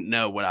 You didn't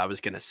know what I was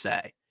going to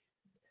say.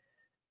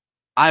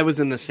 I was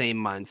in the same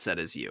mindset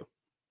as you.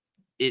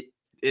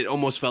 It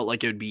almost felt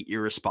like it would be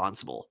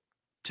irresponsible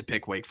to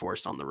pick Wake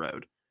Forest on the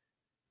road.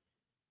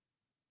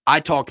 I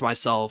talked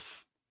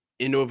myself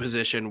into a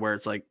position where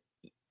it's like,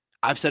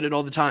 I've said it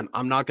all the time.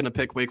 I'm not going to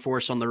pick Wake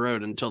Forest on the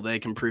road until they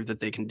can prove that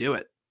they can do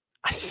it.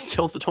 I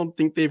still don't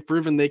think they've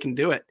proven they can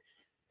do it.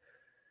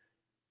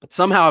 But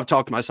somehow I've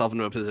talked myself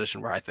into a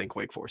position where I think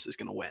Wake Forest is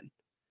going to win.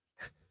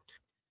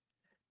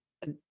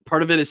 And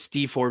part of it is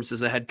Steve Forbes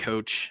as a head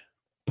coach.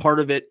 Part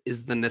of it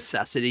is the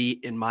necessity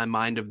in my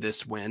mind of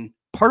this win.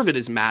 Part of it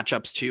is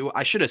matchups too.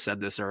 I should have said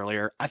this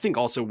earlier. I think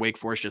also Wake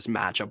Forest, just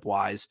matchup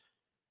wise,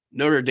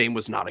 Notre Dame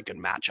was not a good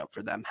matchup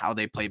for them, how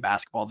they play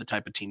basketball, the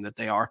type of team that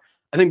they are.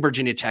 I think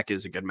Virginia Tech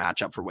is a good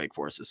matchup for Wake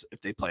Forest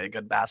if they play a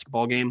good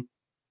basketball game.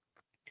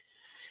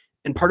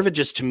 And part of it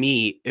just, to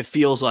me, it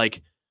feels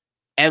like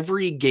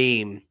every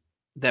game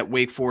that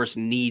Wake Forest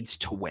needs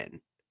to win.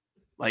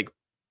 Like,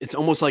 it's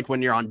almost like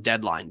when you're on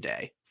deadline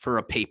day for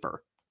a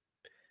paper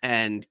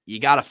and you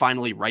got to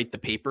finally write the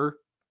paper.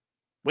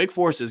 Wake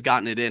Forest has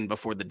gotten it in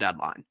before the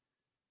deadline.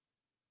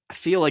 I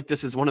feel like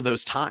this is one of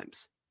those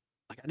times.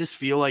 Like, I just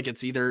feel like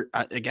it's either,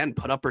 again,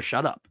 put up or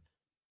shut up.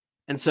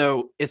 And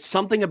so it's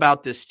something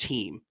about this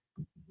team,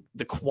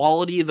 the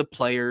quality of the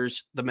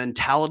players, the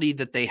mentality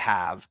that they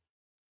have.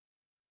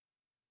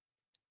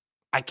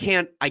 I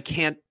can't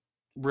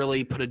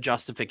really put a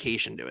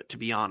justification to it, to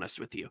be honest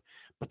with you.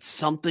 But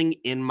something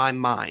in my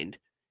mind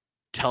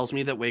tells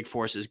me that Wake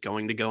Forest is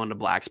going to go into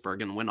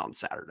Blacksburg and win on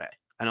Saturday.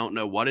 I don't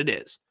know what it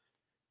is.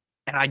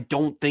 And I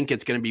don't think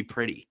it's going to be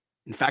pretty.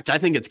 In fact, I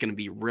think it's going to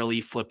be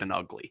really flippin'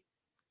 ugly.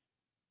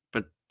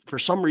 But for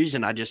some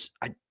reason, I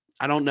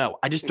don't know.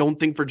 I just don't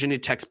think Virginia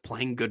Tech's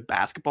playing good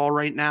basketball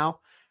right now.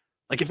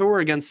 Like, if it were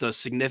against a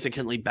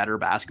significantly better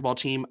basketball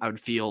team, I would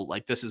feel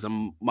like this is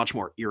a much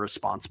more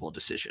irresponsible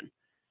decision.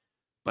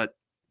 But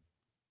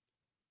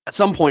at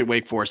some point,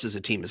 Wake Forest as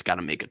a team has got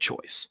to make a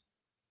choice.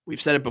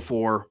 We've said it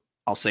before.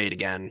 I'll say it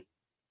again.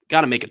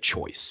 Got to make a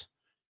choice.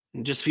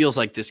 It just feels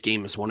like this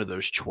game is one of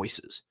those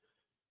choices.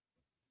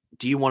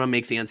 Do you want to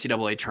make the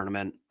NCAA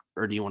tournament,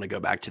 or do you want to go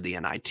back to the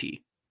NIT?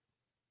 It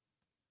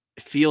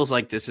feels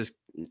like this is,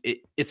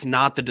 it's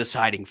not the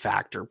deciding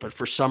factor, but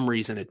for some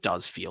reason it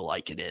does feel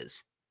like it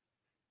is.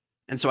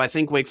 And so I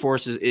think Wake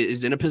Forest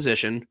is in a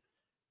position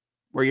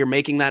where you're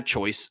making that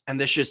choice, and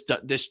this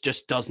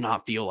just does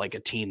not feel like a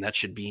team that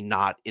should be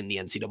not in the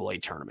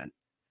NCAA tournament.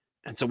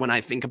 And so when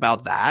I think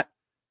about that,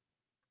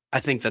 I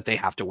think that they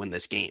have to win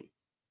this game.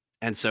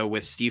 And so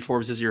with Steve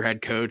Forbes as your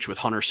head coach, with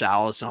Hunter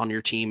Salas on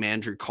your team,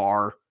 Andrew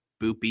Carr,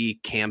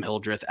 Boopy, Cam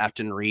Hildreth,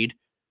 Efton Reed,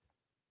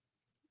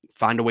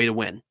 find a way to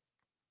win.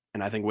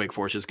 And I think Wake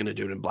Forest is going to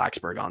do it in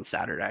Blacksburg on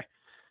Saturday.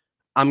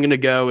 I'm going to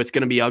go, it's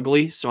going to be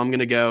ugly, so I'm going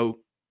to go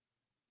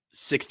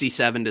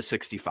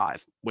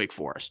 67-65, Wake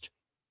Forest.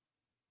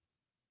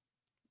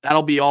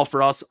 That'll be all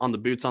for us on the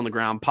Boots on the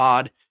Ground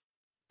pod.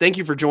 Thank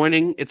you for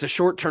joining. It's a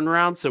short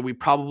turnaround, so we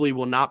probably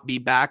will not be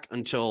back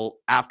until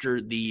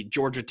after the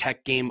Georgia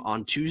Tech game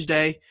on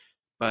Tuesday,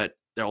 but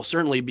there will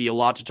certainly be a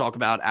lot to talk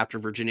about after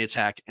Virginia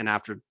Tech and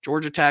after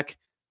Georgia Tech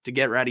to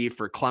get ready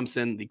for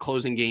Clemson, the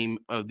closing game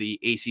of the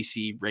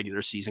ACC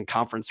regular season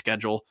conference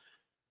schedule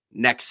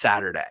next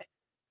Saturday.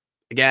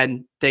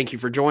 Again, thank you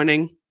for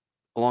joining.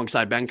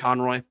 Alongside Ben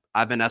Conroy,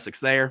 I've been Essex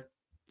there.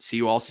 See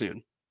you all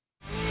soon.